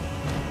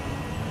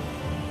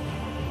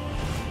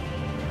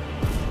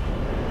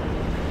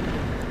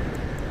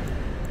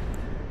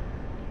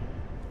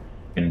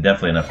 Getting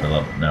definitely enough for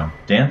level now.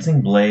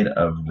 Dancing Blade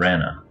of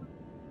Rana.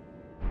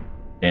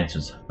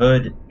 Dancer's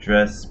hood,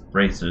 dress,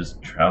 bracers,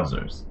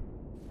 trousers.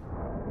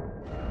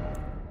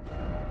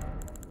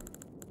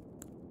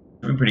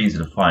 Should be pretty easy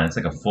to find. It's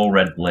like a full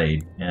red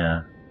blade.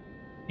 Yeah.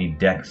 Need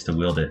dex to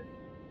wield it.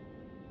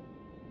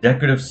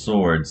 Decorative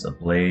swords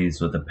ablaze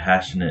with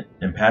a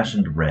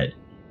impassioned red.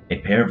 A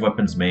pair of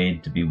weapons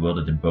made to be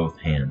wielded in both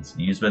hands.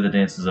 Used by the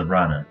dancers of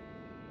Rana.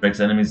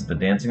 Strikes enemies with a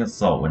dancing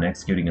assault when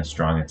executing a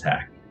strong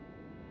attack.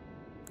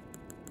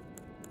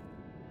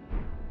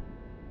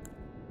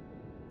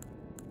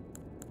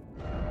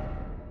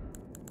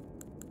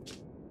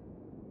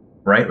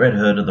 Bright red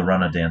hood of the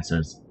Rana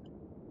dancers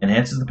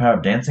enhances the power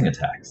of dancing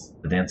attacks.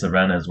 The dance of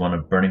Rana is one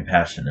of burning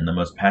passion, and the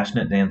most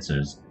passionate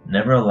dancers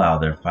never allow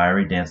their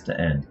fiery dance to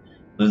end,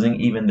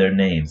 losing even their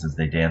names as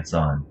they dance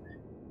on.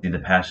 To see the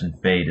passion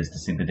fade is to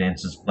see the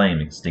dancer's flame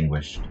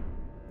extinguished.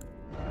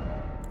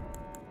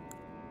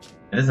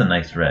 It is a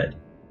nice red.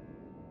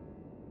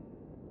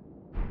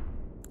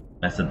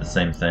 I said the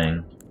same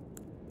thing.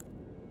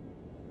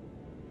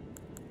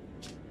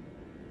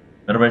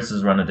 Metal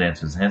Bracers Rana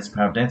dancers enhance the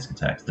power of dancing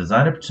attacks,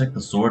 designed to protect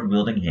the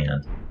sword-wielding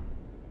hand.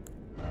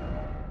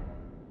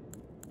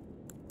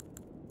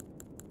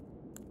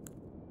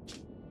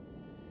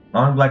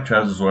 Long black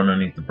trousers worn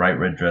underneath the bright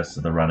red dress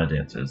of the Rana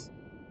dancers.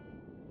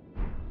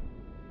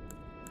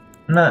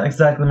 Not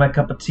exactly my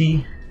cup of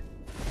tea.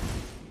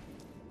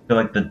 I feel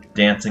like the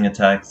dancing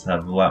attacks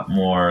have a lot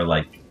more,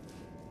 like,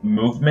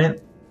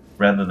 movement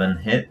rather than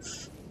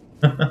hits.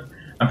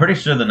 I'm pretty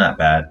sure they're not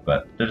bad,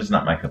 but they're just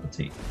not my cup of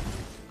tea.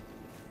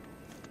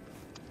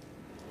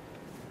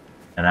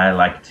 And I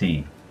like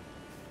tea.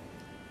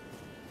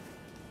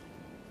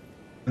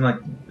 Doesn't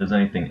like there's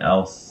anything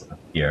else up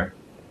here.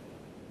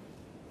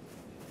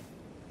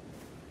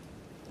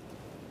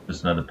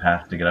 Just another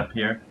path to get up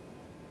here.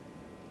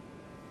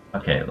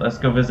 Okay, let's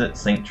go visit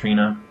St.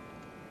 Trina.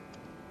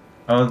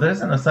 Oh, there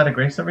isn't a site of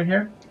grace over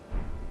here?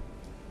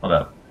 Hold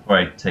up, before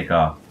I take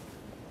off.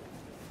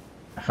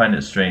 I find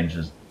it strange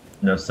there's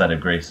no site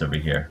of grace over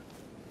here.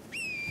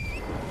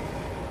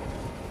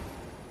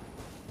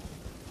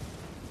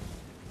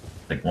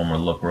 Take one more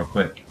look real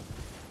quick.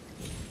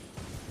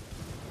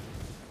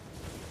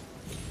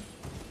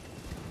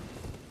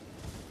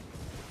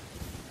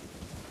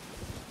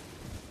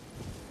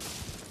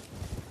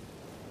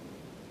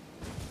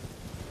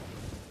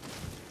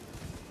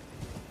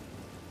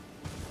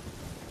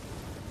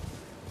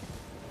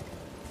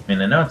 I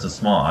mean, I know it's a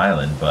small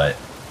island, but I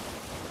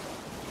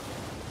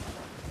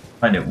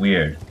find it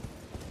weird.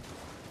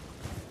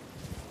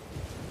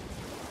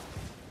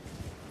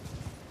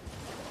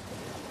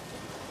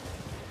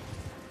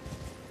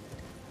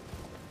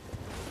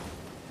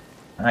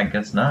 I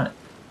guess not.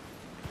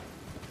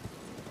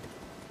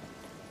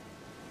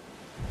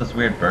 This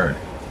weird bird.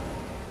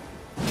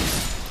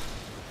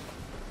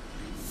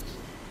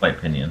 My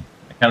opinion.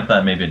 I kind of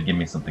thought maybe it'd give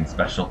me something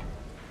special.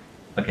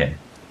 Okay.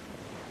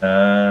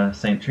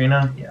 St.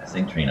 Trina? Yeah,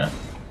 St. Trina.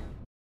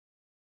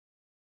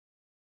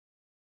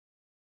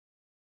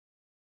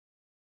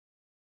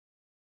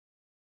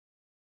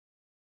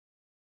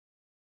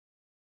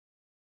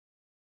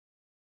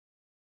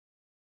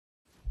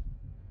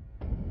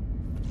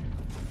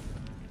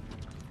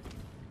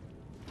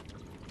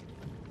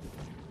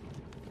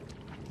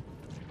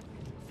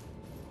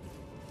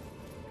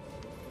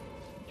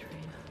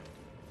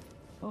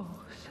 Oh,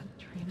 St.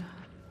 Trina.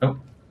 Oh,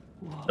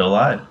 still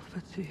alive.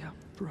 Poverty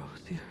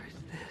ambrosia is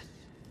this.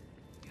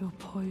 Your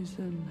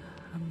poison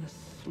and the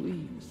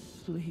sweet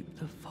sleep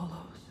that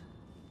follows.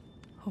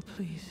 Oh,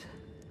 please,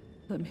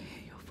 let me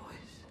hear your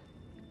voice.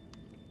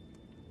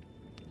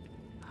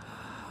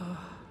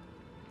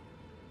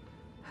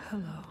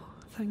 Hello,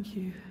 thank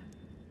you.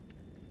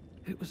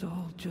 It was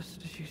all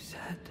just as you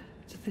said.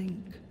 To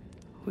think,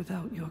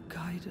 without your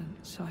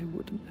guidance, I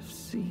wouldn't have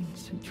seen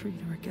St.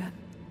 Trina again.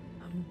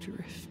 I'm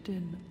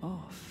drifting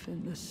off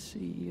in the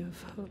sea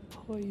of her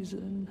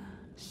poison.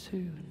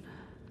 Soon,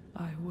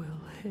 I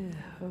will hear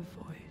her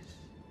voice.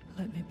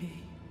 Let me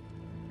be.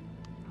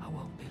 I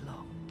won't be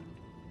long.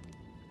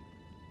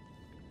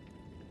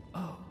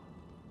 Oh,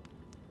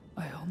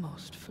 I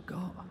almost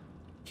forgot.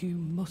 You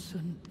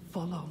mustn't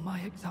follow my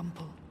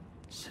example.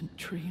 St.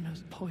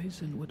 Trina's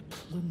poison would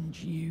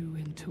plunge you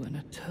into an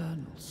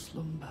eternal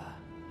slumber.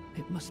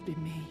 It must be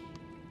me.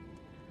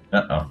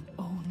 Uh-oh.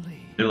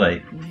 Only Too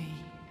late. me.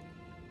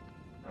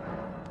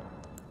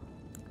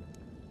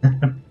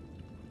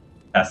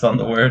 Pass on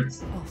the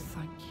words. I'll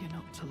thank you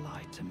not to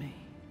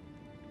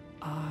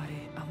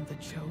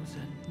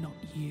Elden, not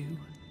you.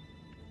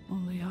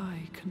 Only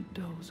I can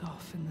doze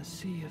off in the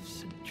sea of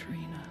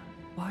Centrina.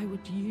 Why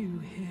would you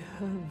hear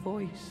her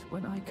voice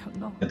when I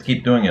cannot? Let's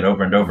keep doing it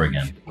over and over If you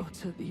again. should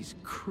utter these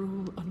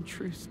cruel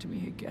untruths to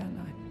me again,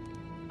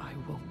 I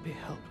won't be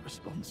held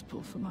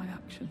responsible for my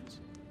actions.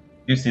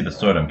 You see the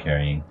sword I'm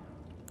carrying.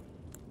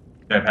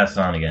 Should I pass it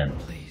on again?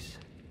 Please,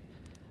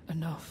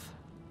 enough.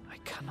 I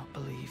cannot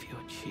believe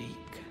your cheek.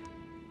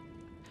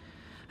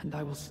 And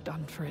I will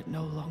stand for it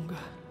no longer.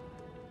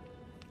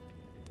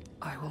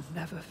 I will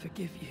never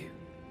forgive you.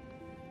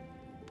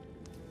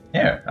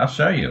 Here, I'll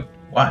show you.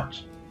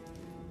 Watch.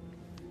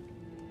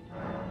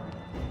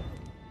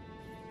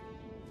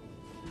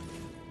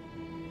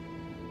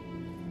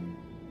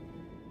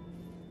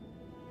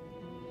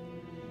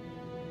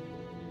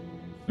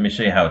 Let me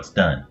show you how it's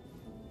done.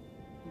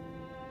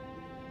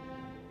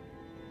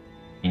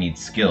 You need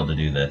skill to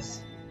do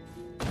this.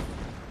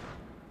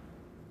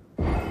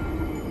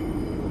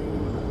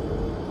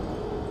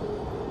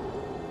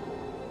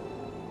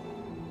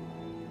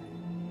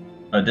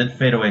 Oh, it did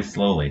fade away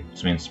slowly,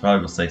 which means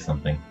probably will say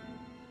something.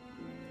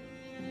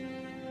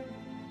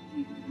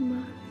 You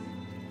must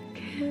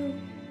kill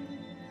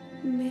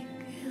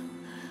Mikhail.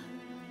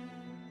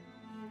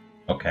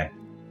 Okay.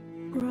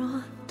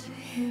 Grant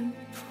him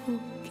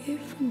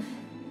forgiveness.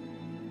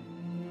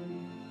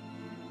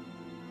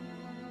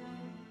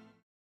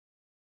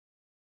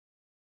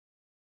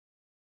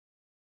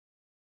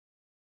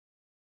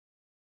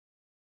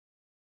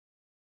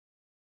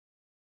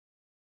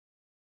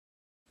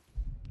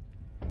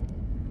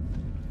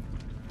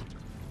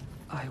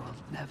 I will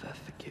never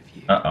forgive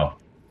you. Uh-oh.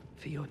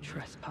 For your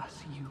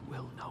trespass, you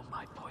will know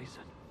my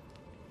poison.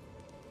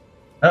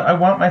 I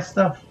want my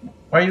stuff.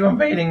 Why are you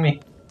invading me?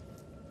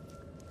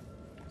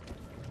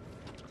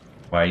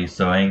 Why are you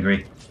so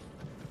angry?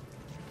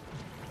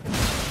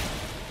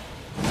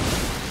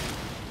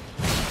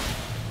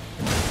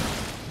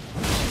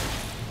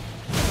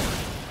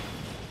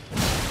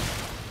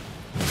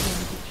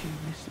 Why did you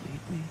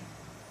mislead me?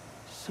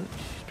 Such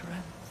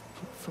strength,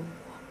 but for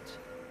what?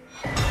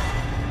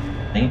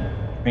 Saint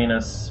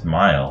Trina's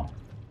smile.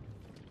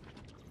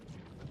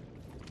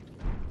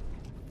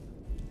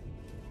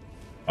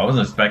 I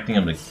wasn't expecting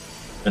him to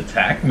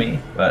attack me,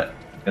 but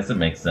I guess it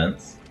makes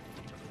sense.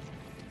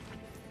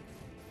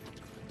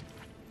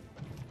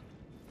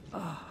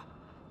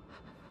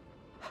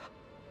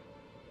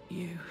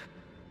 You,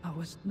 I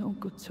was no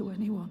good to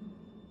anyone.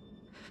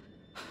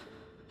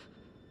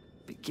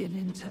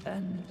 Beginning to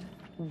end,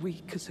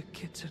 weak as a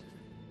kitten,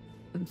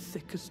 and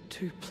thick as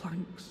two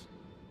planks.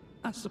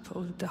 I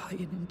suppose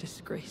dying in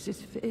disgrace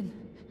is fitting,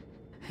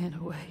 in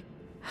a way.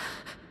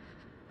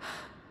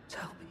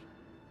 Tell me,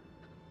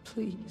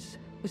 please,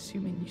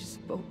 assuming you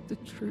spoke the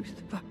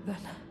truth back then,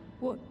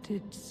 what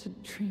did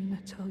Centrina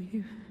tell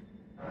you?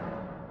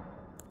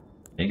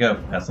 Here you go,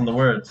 pass on the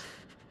words.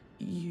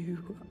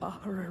 You are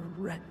a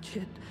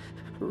wretched,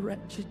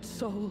 wretched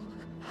soul.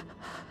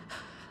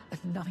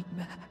 A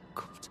nightmare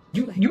come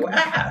to plague You me.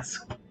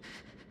 ask!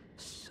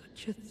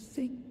 Such a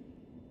thing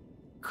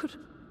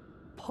couldn't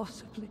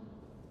possibly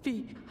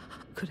be,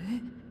 could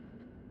it?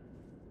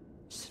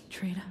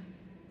 Centrina,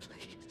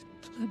 please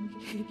let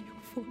me hear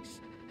your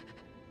voice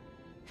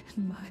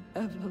in my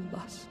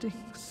everlasting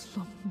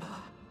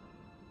slumber.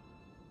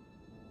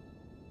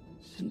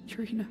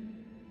 Centrina,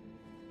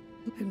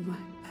 in my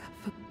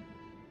ever...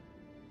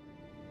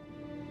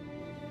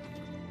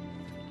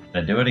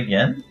 Did I do it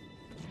again?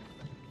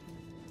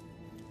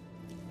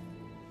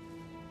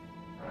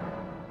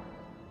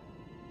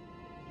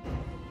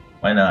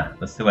 Why not?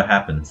 Let's see what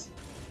happens.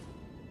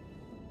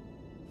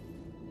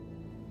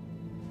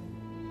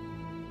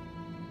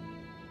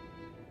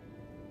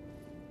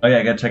 Oh yeah,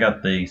 I gotta check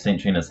out the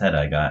St. Trina's head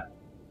I got.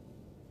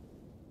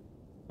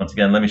 Once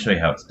again, let me show you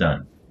how it's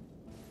done.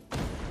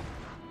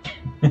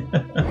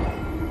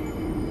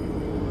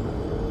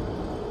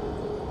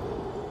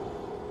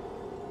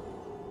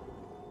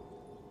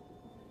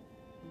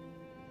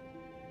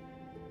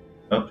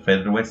 Oh,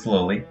 faded away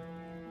slowly.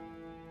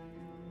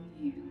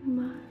 You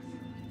must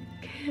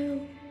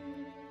kill.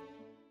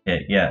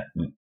 Okay, yeah,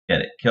 we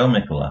get it. Kill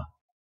Mikola.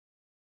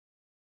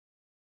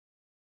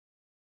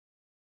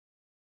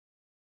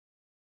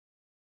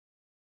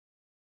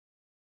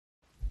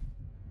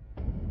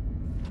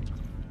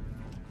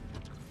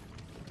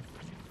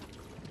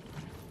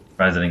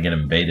 Surprised I didn't get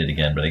invaded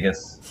again, but I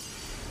guess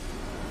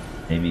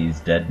maybe he's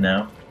dead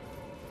now.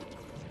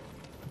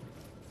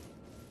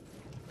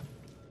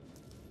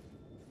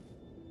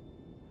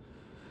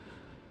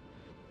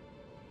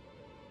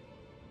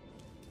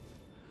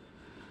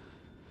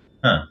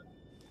 Huh.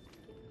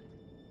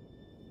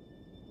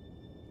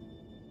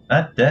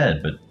 Not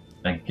dead, but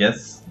I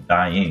guess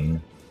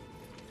dying.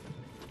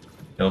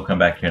 He'll come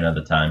back here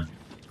another time.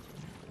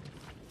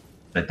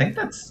 I think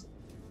that's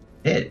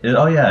it.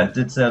 Oh yeah, it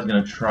did say I was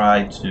gonna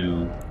try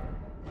to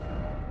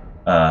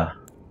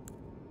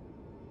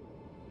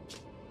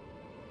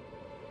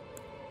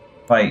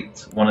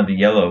fight one of the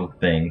yellow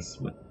things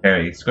with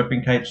Perry.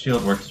 Scorpion Kite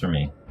shield works for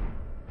me.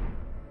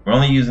 We're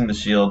only using the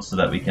shield so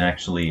that we can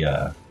actually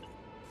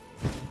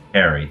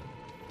Harry.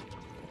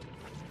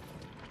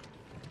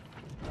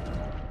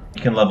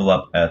 You can level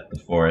up at the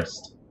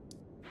forest.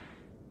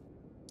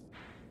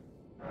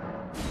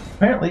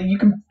 Apparently, you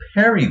can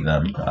parry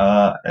them.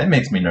 It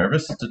makes me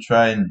nervous to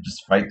try and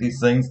just fight these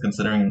things,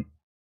 considering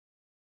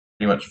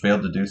pretty much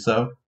failed to do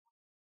so.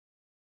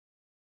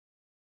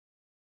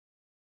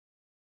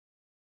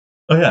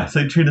 Oh yeah,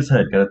 St. Trina's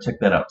Head. Gotta check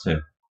that out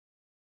too.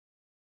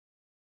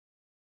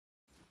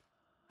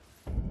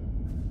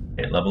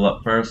 Okay, level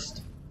up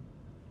first.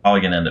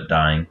 Probably gonna end up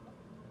dying.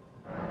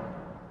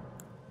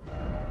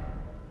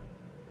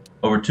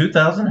 Over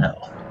 2,000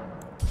 health.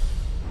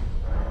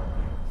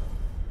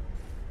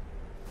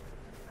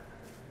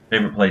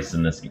 Favorite place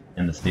in this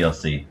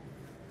DLC.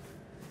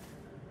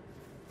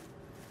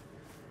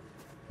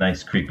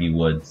 Nice creepy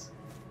woods.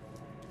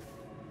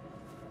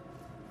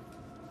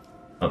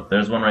 Oh,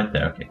 there's one right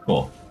there. Okay,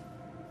 cool.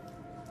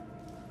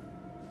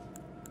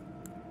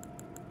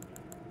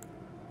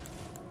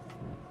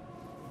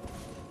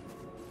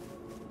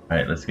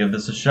 Alright, let's give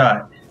this a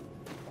shot.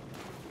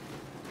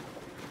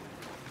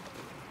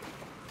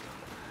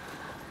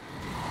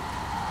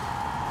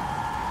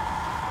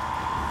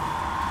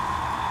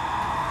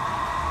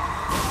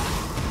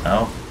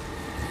 Oh.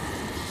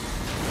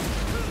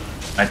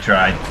 I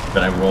tried,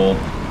 but I rolled.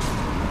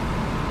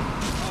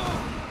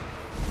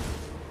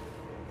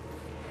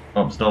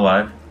 Oh, I'm still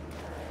alive.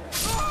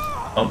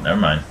 Oh, never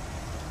mind.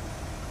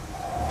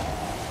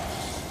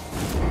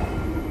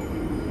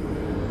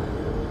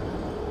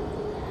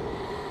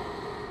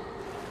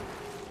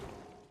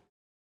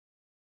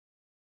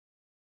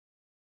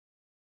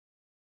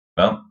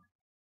 Well,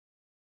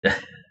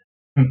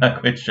 I'm not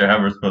quite sure how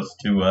we're supposed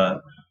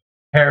to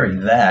parry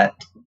that.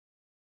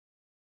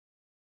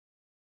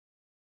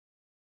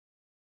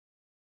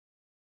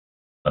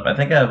 But I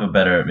think I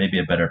have maybe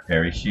a better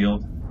parry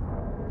shield.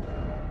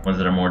 Ones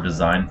that are more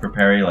designed for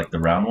parry, like the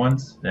round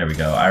ones. There we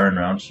go, iron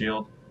round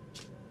shield.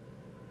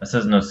 That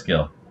says no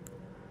skill.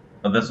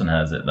 Oh, this one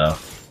has it though.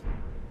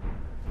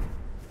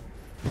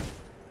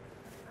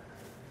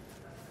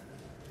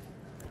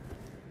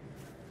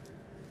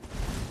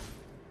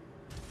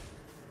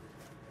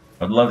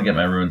 I'd love to get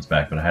my runes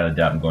back, but I highly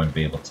doubt I'm going to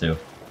be able to.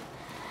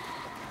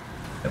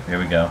 Yep, here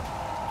we go.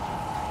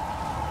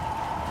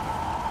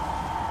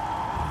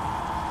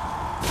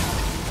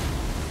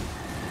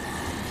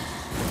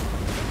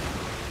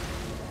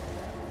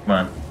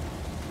 Come on.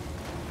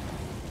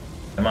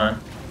 Come on.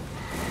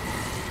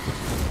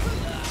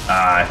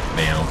 Ah, I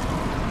failed.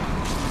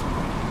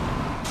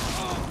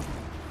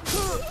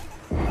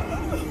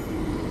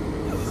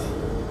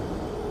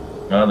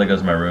 Oh, there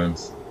goes my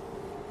runes.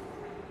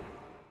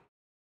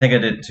 I think I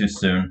did it too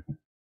soon.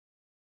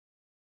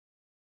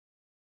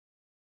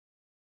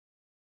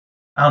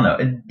 I don't know,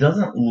 it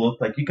doesn't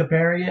look like you could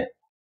parry it.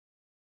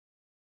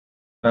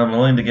 But I'm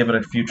willing to give it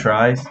a few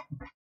tries.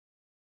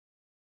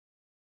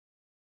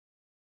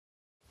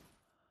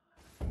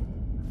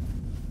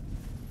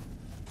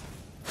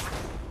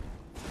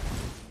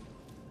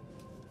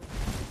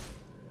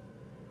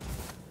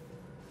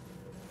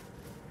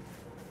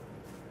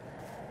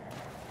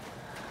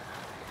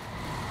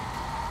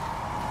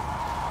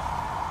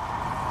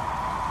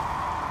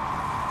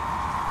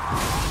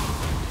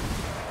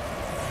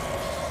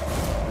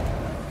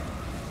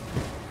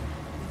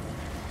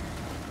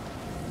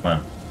 Come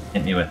on,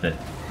 hit me with it.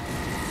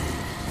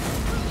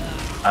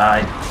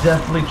 I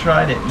definitely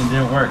tried it and it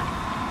didn't work.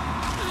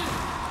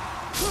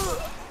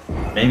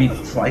 Maybe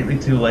slightly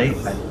too late,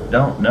 I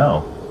don't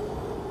know.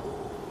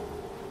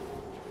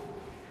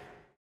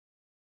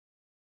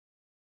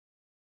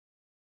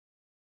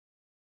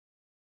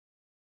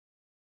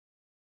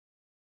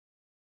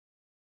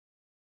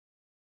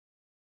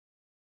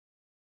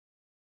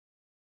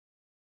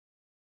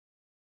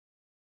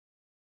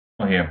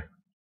 Well, here,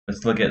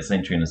 let's look at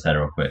St. Trina's Head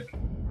real quick.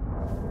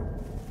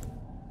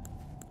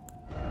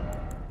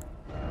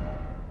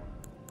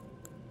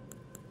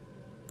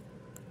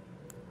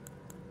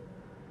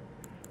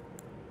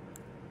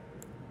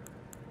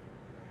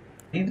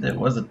 I believe there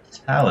was a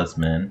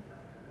talisman.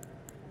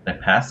 Did I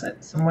pass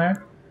it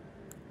somewhere?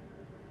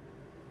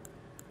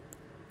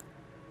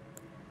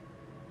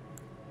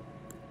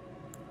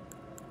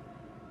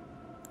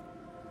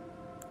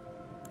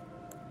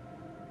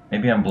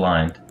 Maybe I'm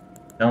blind.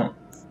 Don't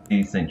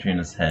see St.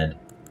 Trina's Head.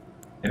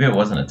 Maybe it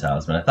wasn't a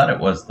talisman. I thought it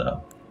was,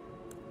 though.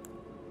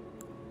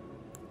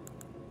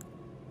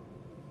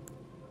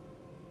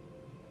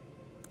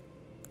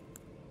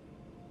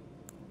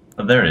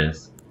 Oh, there it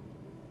is.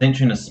 St.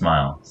 Trina's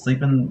Smile.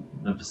 Sleep in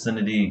the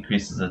vicinity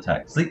increases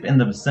attack. Sleep in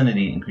the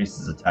vicinity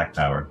increases attack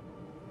power.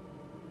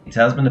 A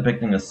talisman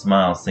depicting a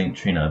smile, St.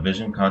 Trina, a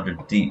vision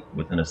conjured deep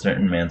within a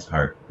certain man's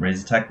heart.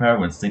 Raise attack power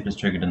when sleep is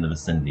triggered in the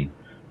vicinity.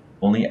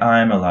 Only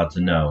I am allowed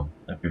to know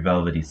of your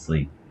velvety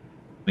sleep.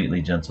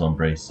 Sweetly gentle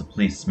embrace, so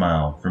please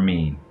smile, for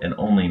me, and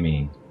only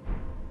me.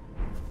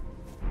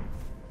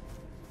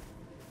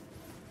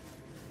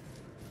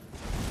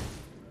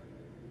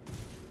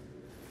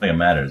 I think it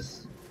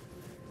matters.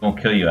 It won't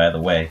kill you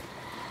either way.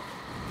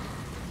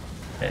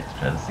 Okay, let's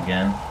try this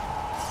again.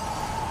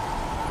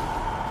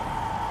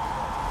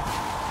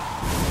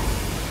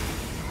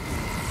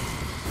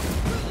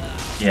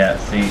 Yeah,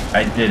 see,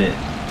 I did it,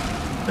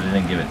 but it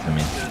didn't give it to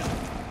me.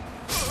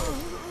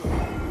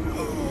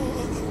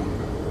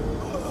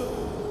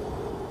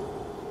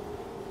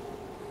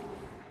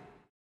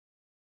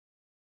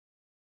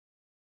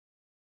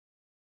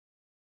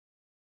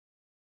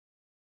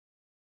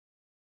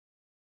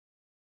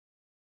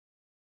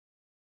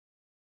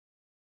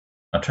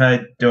 I'll try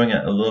doing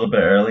it a little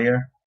bit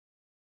earlier.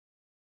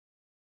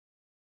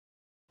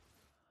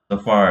 So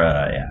far,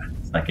 yeah,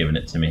 it's not giving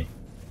it to me.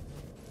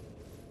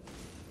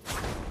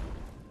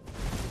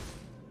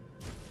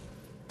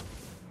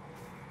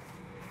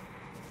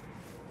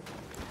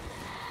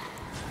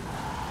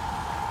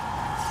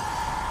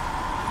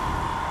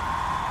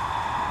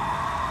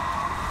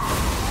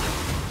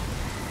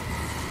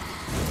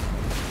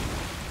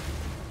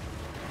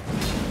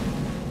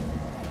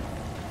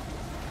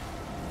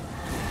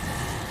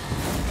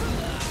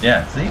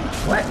 Yeah, see?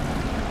 What?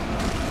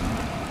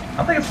 I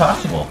don't think it's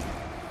possible.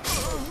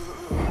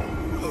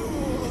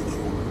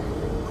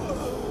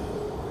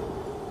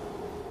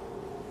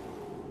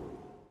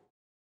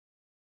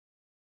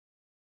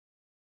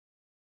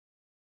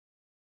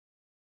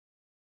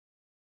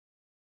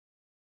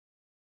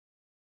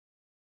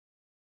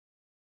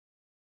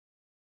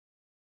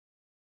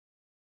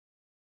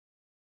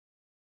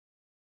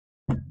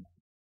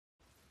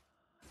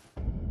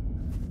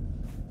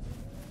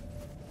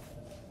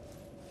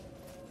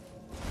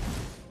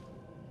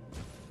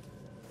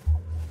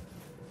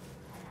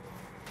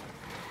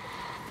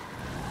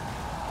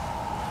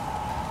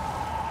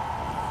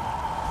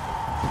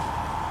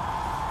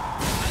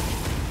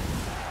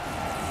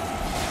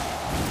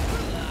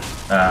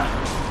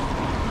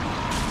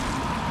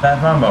 Bad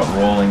problem about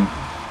rolling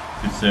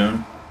too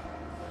soon.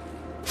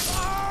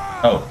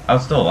 Oh, I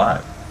was still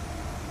alive.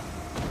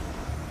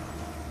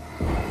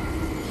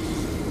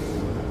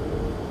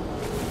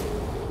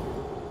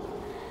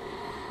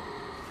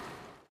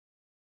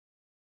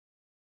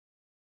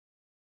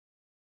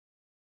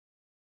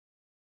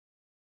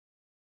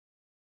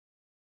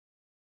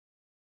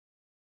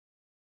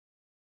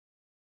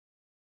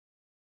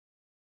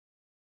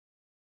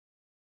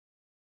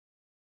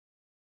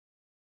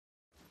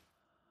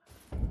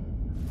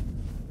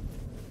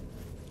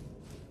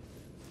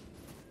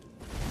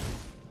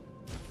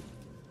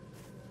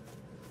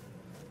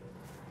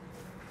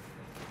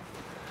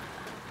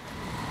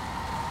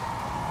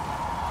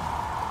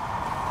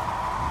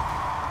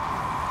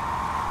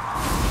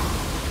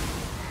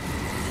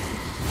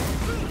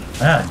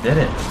 Ah, I did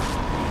it.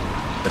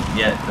 But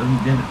yeah, it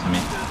doesn't give it to me.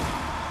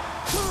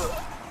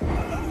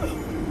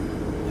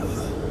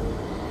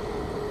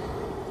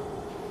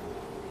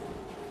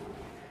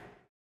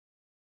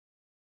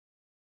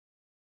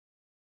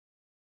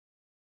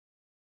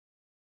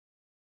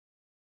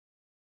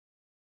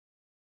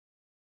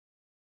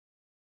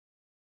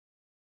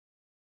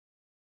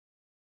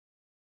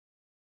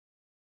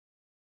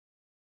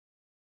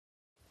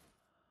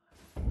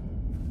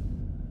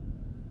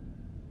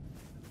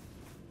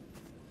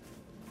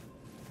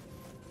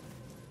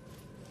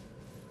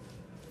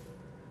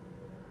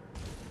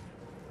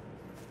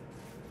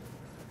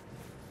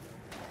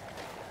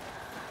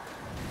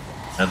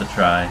 Another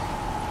try.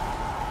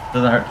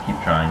 Doesn't hurt to keep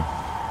trying.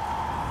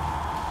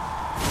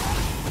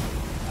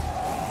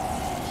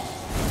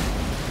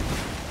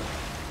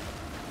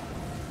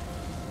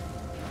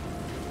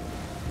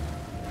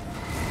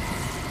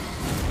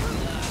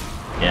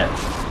 Yeah.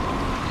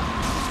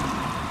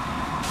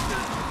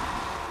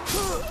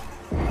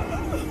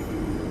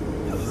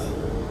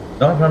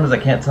 The only problem is I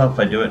can't tell if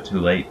I do it too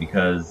late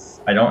because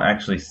I don't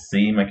actually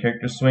see my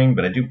character swing,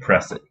 but I do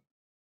press it.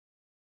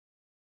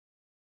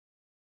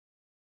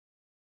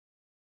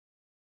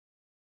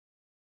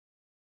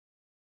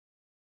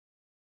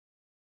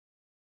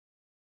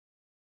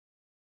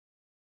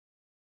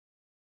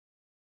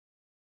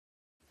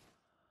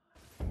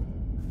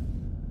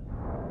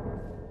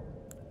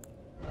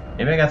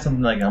 Maybe I got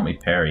something that can help me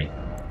parry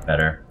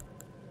better.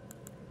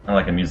 Not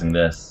like I'm using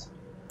this.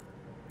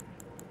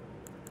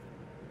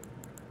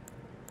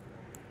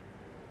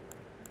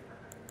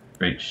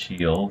 Great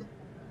shield.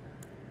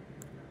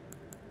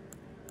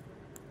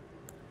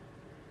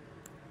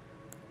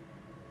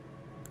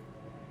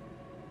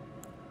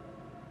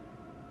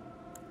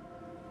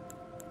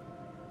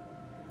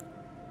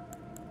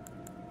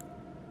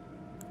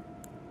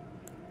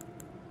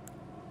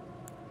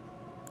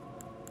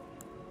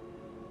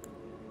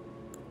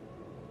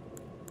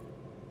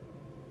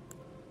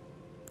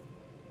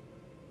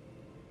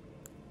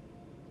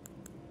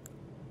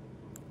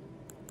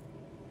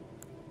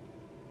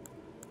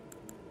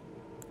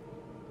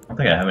 I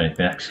don't think I have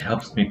anything that actually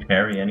helps me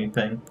parry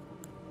anything.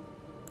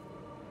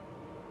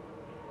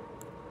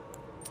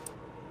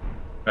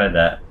 Try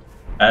that.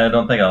 I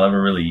don't think I'll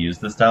ever really use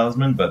this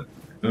talisman, but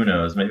who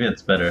knows, maybe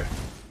it's better.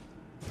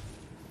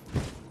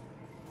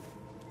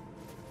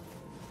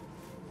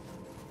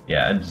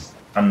 Yeah,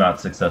 I'm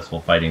not successful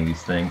fighting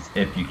these things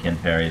if you can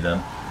parry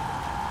them.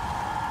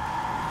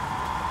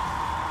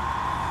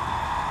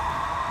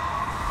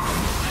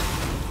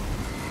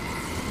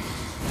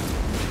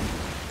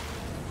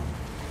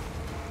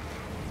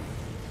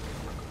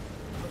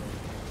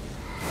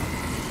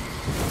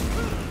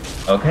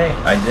 Okay,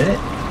 I did it,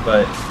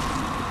 but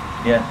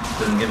yeah, it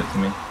doesn't give it to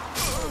me.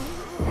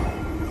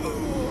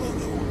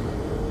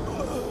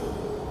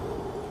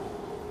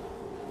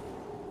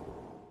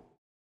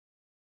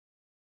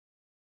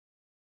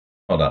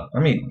 Hold up,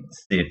 let me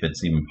see if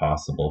it's even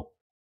possible.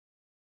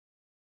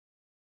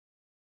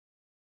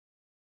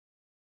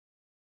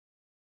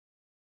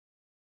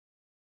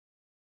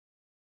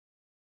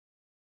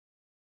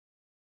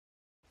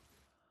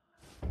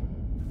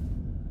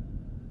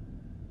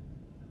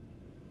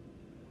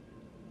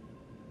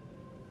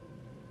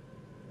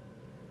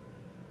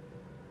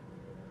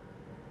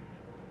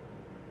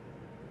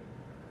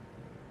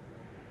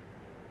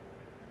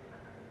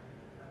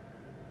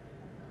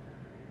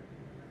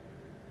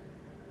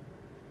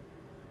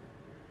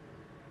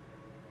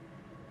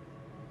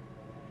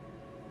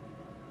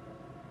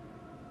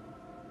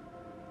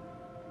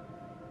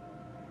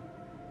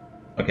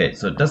 Okay,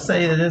 so it does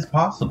say it is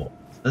possible.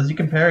 It says you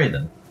can parry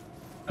them.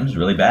 I'm just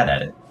really bad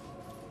at it.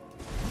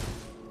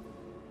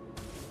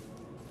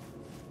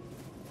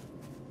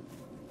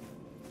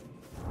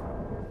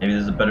 Maybe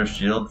there's a better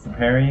shield for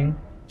parrying?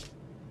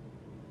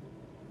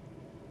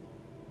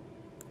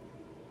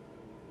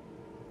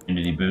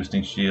 Unity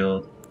boosting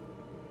shield.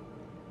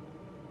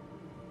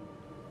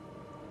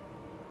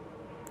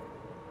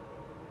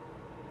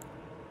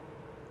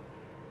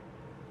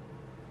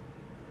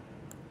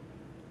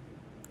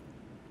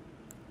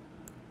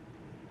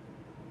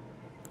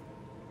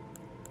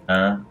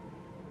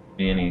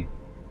 Be any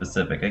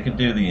specific. I could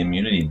do the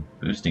immunity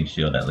boosting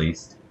shield at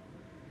least.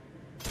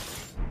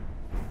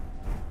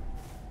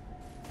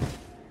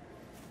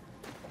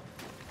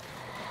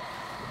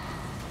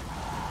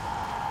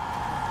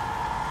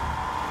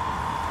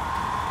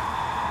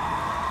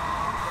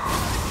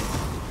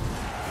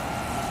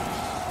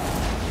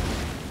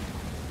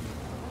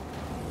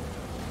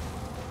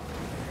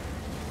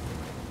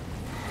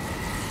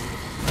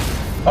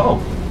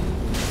 Oh!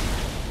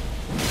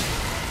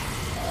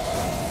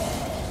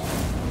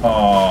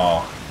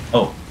 Oh!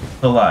 Oh,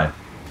 still alive.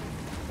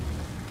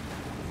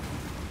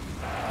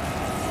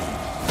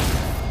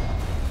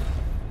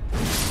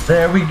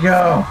 There we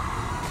go!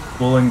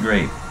 Full and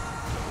great.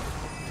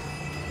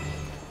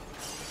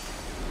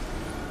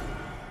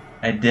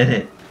 I did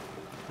it.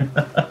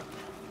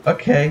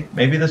 Okay,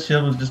 maybe the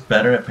shield was just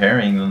better at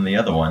parrying than the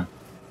other one.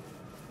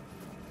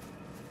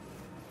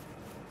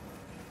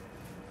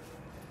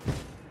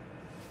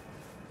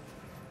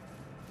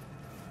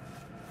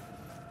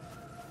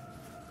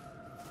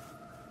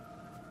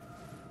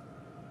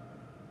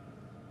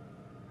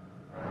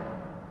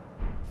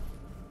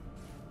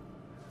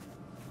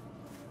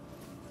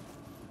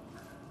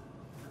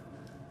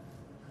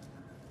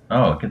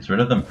 Oh, it gets rid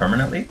of them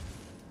permanently?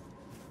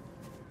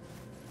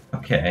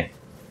 Okay.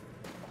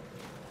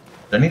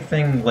 Is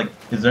anything, like,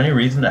 is there any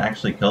reason to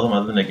actually kill them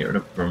other than to get rid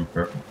of them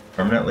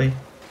permanently?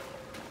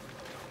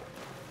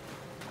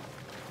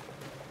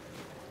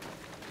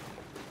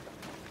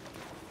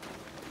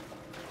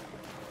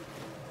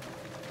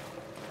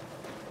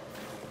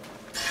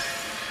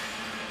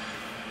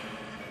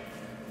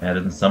 Yeah, it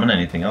doesn't summon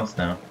anything else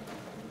now.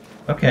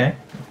 Okay,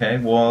 okay,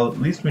 well, at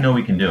least we know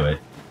we can do it.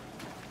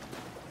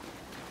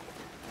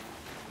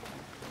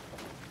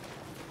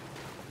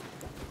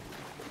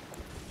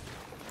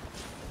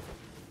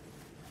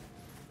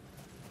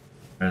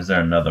 Or is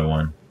there another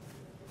one?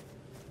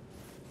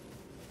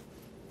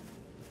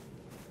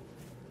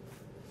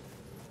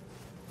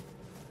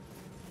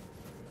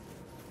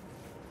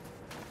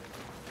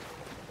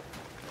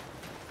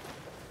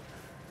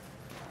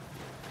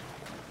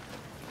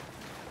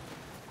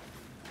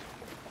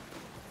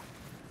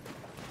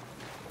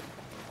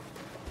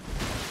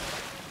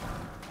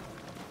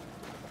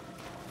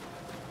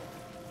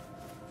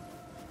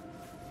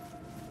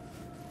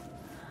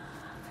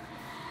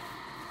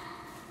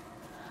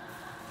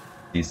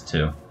 These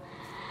two.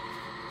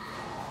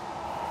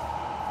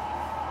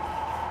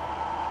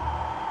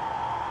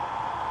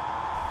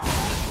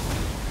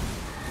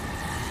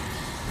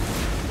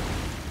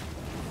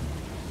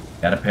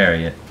 Gotta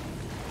parry it.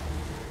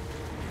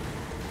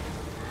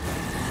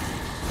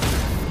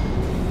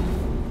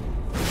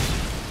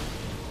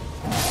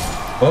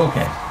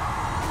 Okay.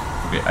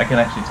 Okay, I can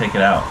actually take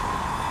it out.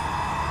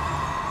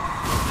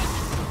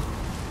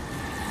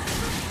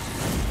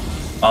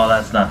 Oh,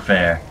 that's not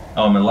fair.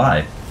 Oh, I'm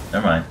alive.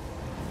 Never mind.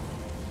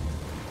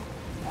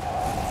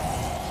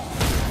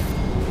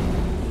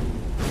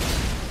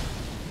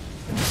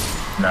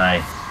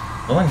 Nice.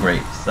 Well,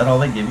 great. Is that all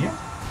they give you?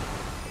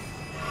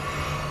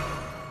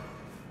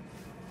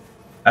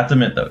 I have to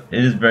admit, though,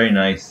 it is very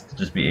nice to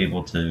just be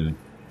able to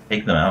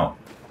take them out.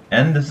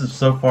 And this has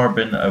so far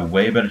been a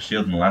way better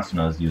shield than the last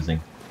one I was using.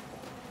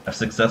 I've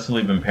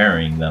successfully been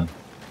parrying them.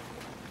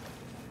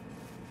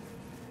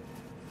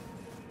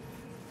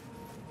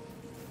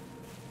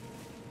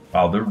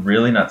 Wow, they're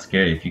really not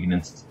scary if you can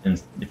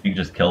if you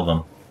just kill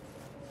them.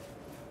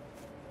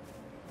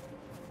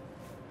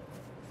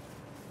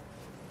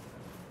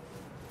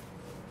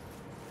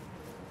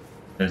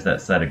 There's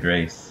that set of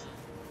grace.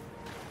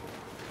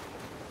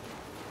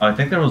 Oh, I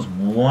think there was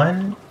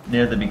one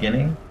near the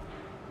beginning.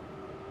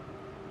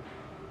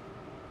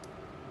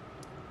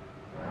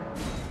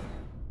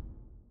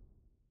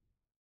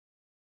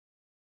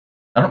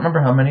 I don't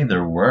remember how many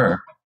there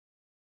were.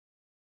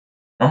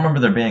 I don't remember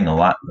there being a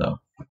lot, though.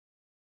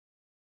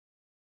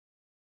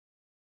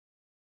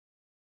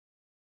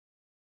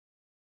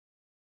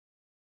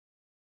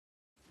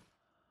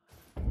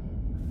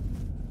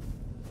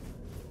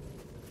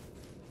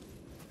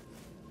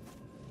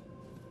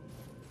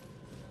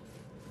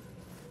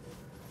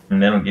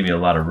 And they don't give you a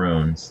lot of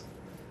runes.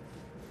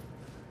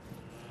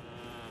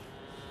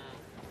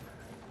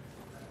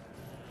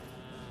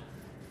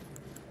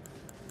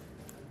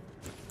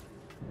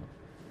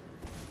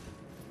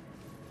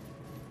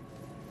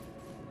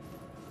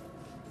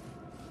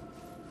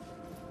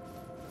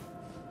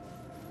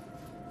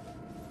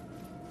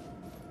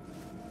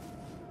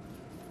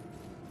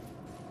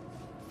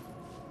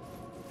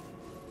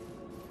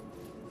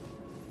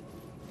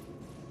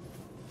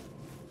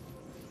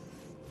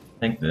 I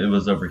think it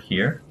was over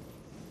here.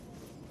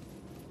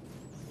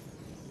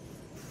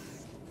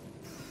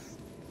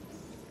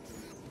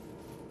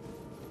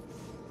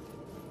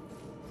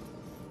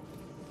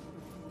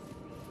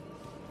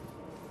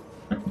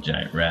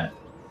 Giant rat.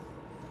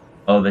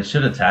 Oh, they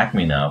should attack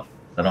me now.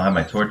 I don't have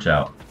my torch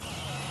out.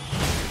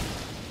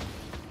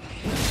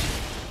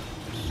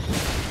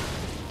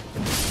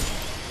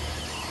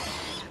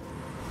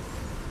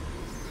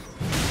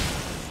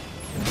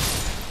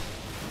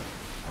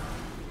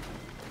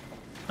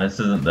 This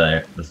isn't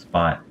the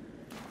spot.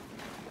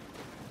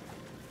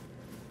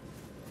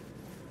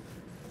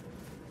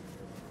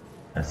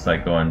 It's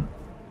like going,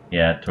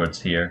 yeah,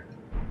 towards here.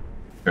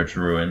 Church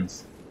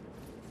ruins.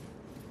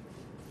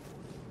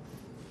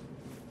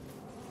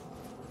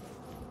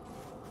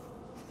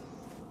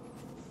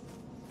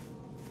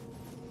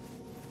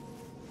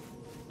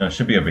 No, it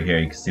should be over here.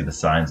 You can see the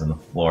signs on the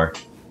floor.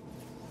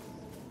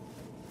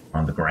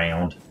 On the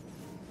ground.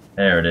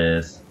 There it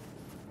is.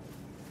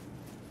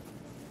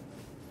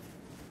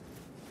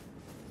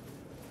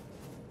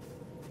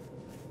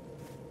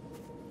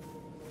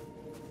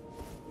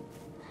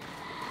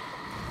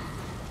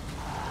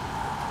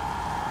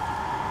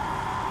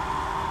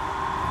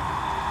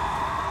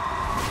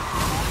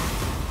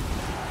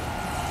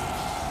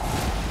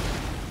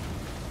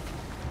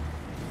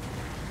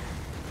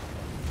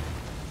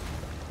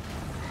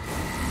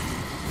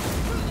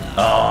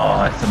 Oh,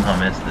 I somehow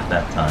missed it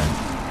that time.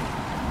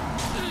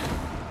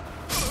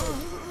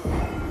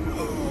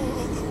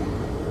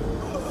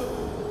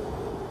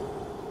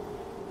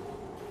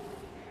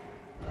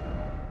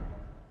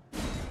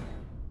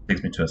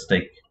 Takes me to a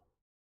steak.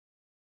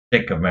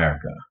 Steak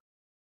America.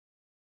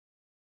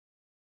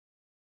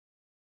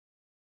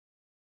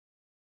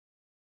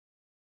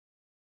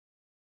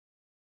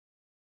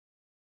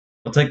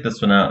 We'll take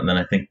this one out, and then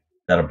I think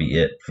that'll be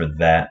it for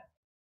that.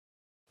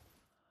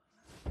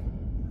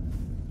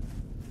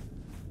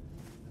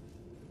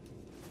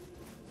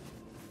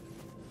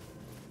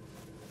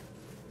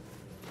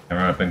 Can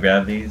I run up and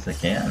grab these? I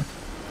can.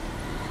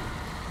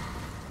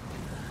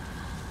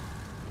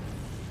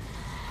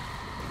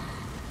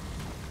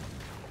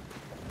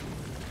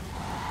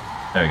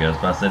 There he goes,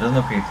 but it doesn't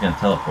look like he's gonna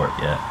teleport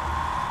yet.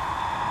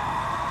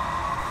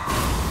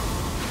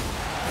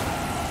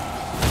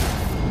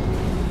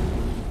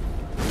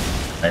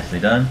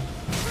 Nicely done.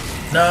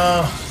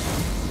 No!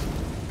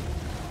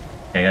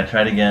 Okay, I gotta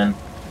try it again.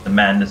 The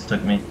madness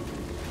took me.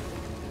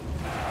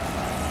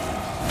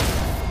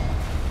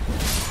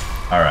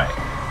 Alright.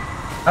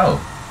 Oh,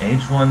 Age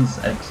 1's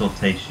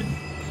Exaltation.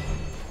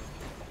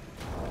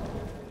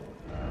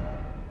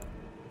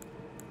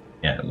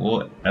 Yeah,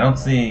 well, I don't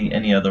see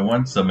any other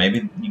ones, so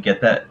maybe you get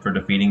that for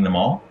defeating them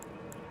all?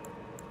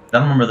 I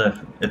don't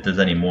remember if there's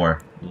any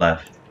more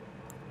left.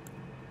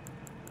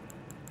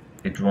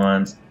 Age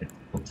 1's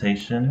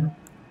Exaltation.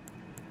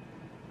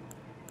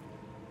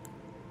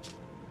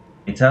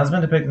 A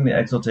talisman depicting the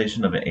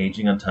exaltation of an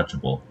aging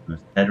untouchable, whose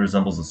head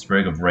resembles a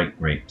sprig of ripe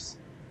grapes.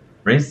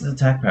 Raise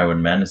its attack power when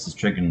madness is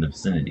triggered in the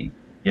vicinity.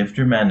 Gift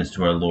your madness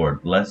to our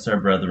Lord. Bless our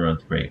brethren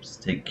with grapes.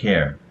 Take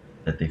care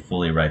that they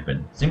fully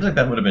ripen. Seems like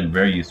that would have been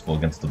very useful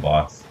against the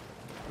boss.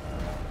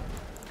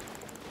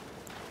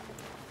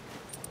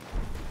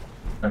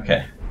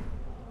 Okay.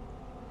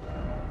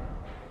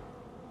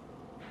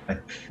 I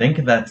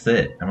think that's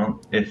it.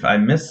 If I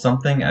missed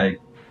something, I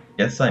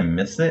guess I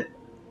miss it.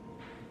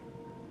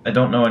 I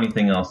don't know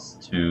anything else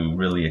to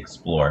really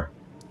explore.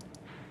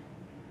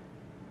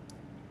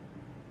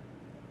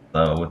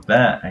 So with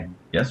that, I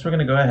guess we're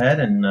gonna go ahead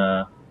and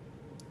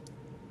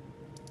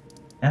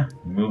yeah,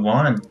 move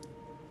on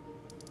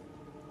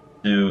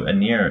to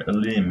Anir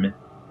Elim.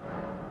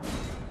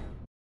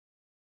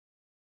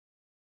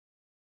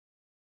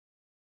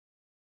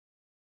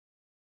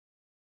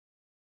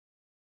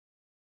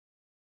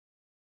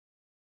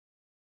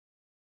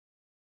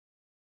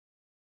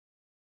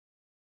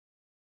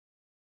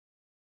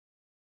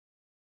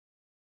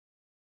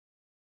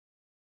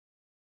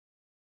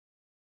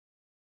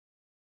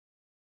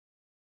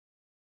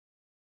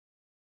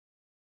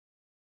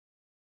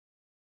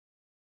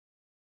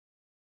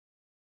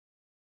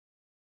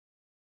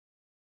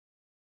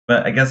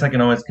 But I guess I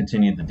can always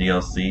continue the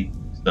DLC.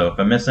 So if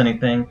I miss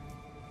anything,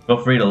 feel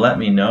free to let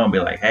me know and be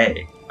like,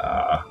 hey,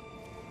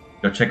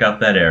 Go check out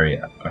that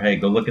area. Or hey,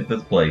 go look at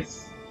this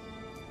place.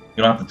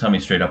 You don't have to tell me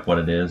straight up what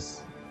it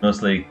is.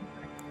 Mostly,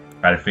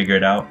 try to figure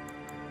it out.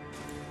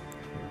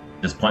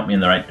 Just point me in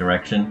the right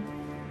direction.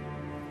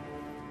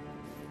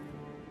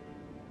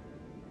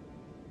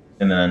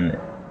 And then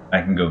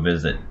I can go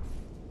visit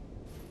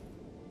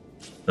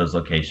those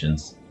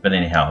locations. But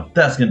anyhow,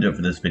 that's going to do it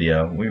for this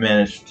video. We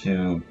managed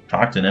to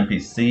talk to an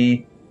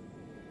NPC,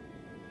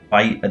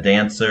 fight a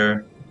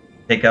dancer,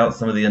 take out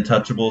some of the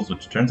untouchables,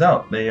 which turns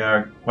out they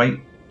are quite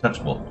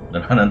touchable.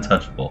 They're not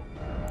untouchable.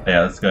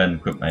 Yeah, let's go ahead and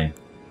equip my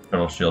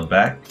turtle shield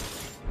back.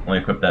 Only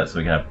equip that so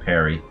we can have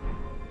parry.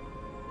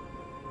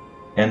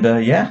 And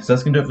yeah, so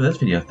that's going to do it for this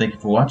video. Thank you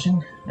for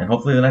watching, and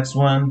hopefully the next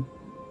one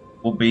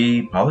will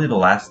be probably the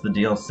last of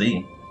the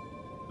DLC.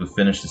 We'll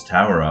finish this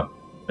tower up.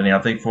 But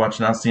anyhow, thank you for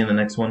watching. I'll see you in the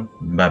next one.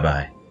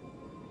 Bye-bye.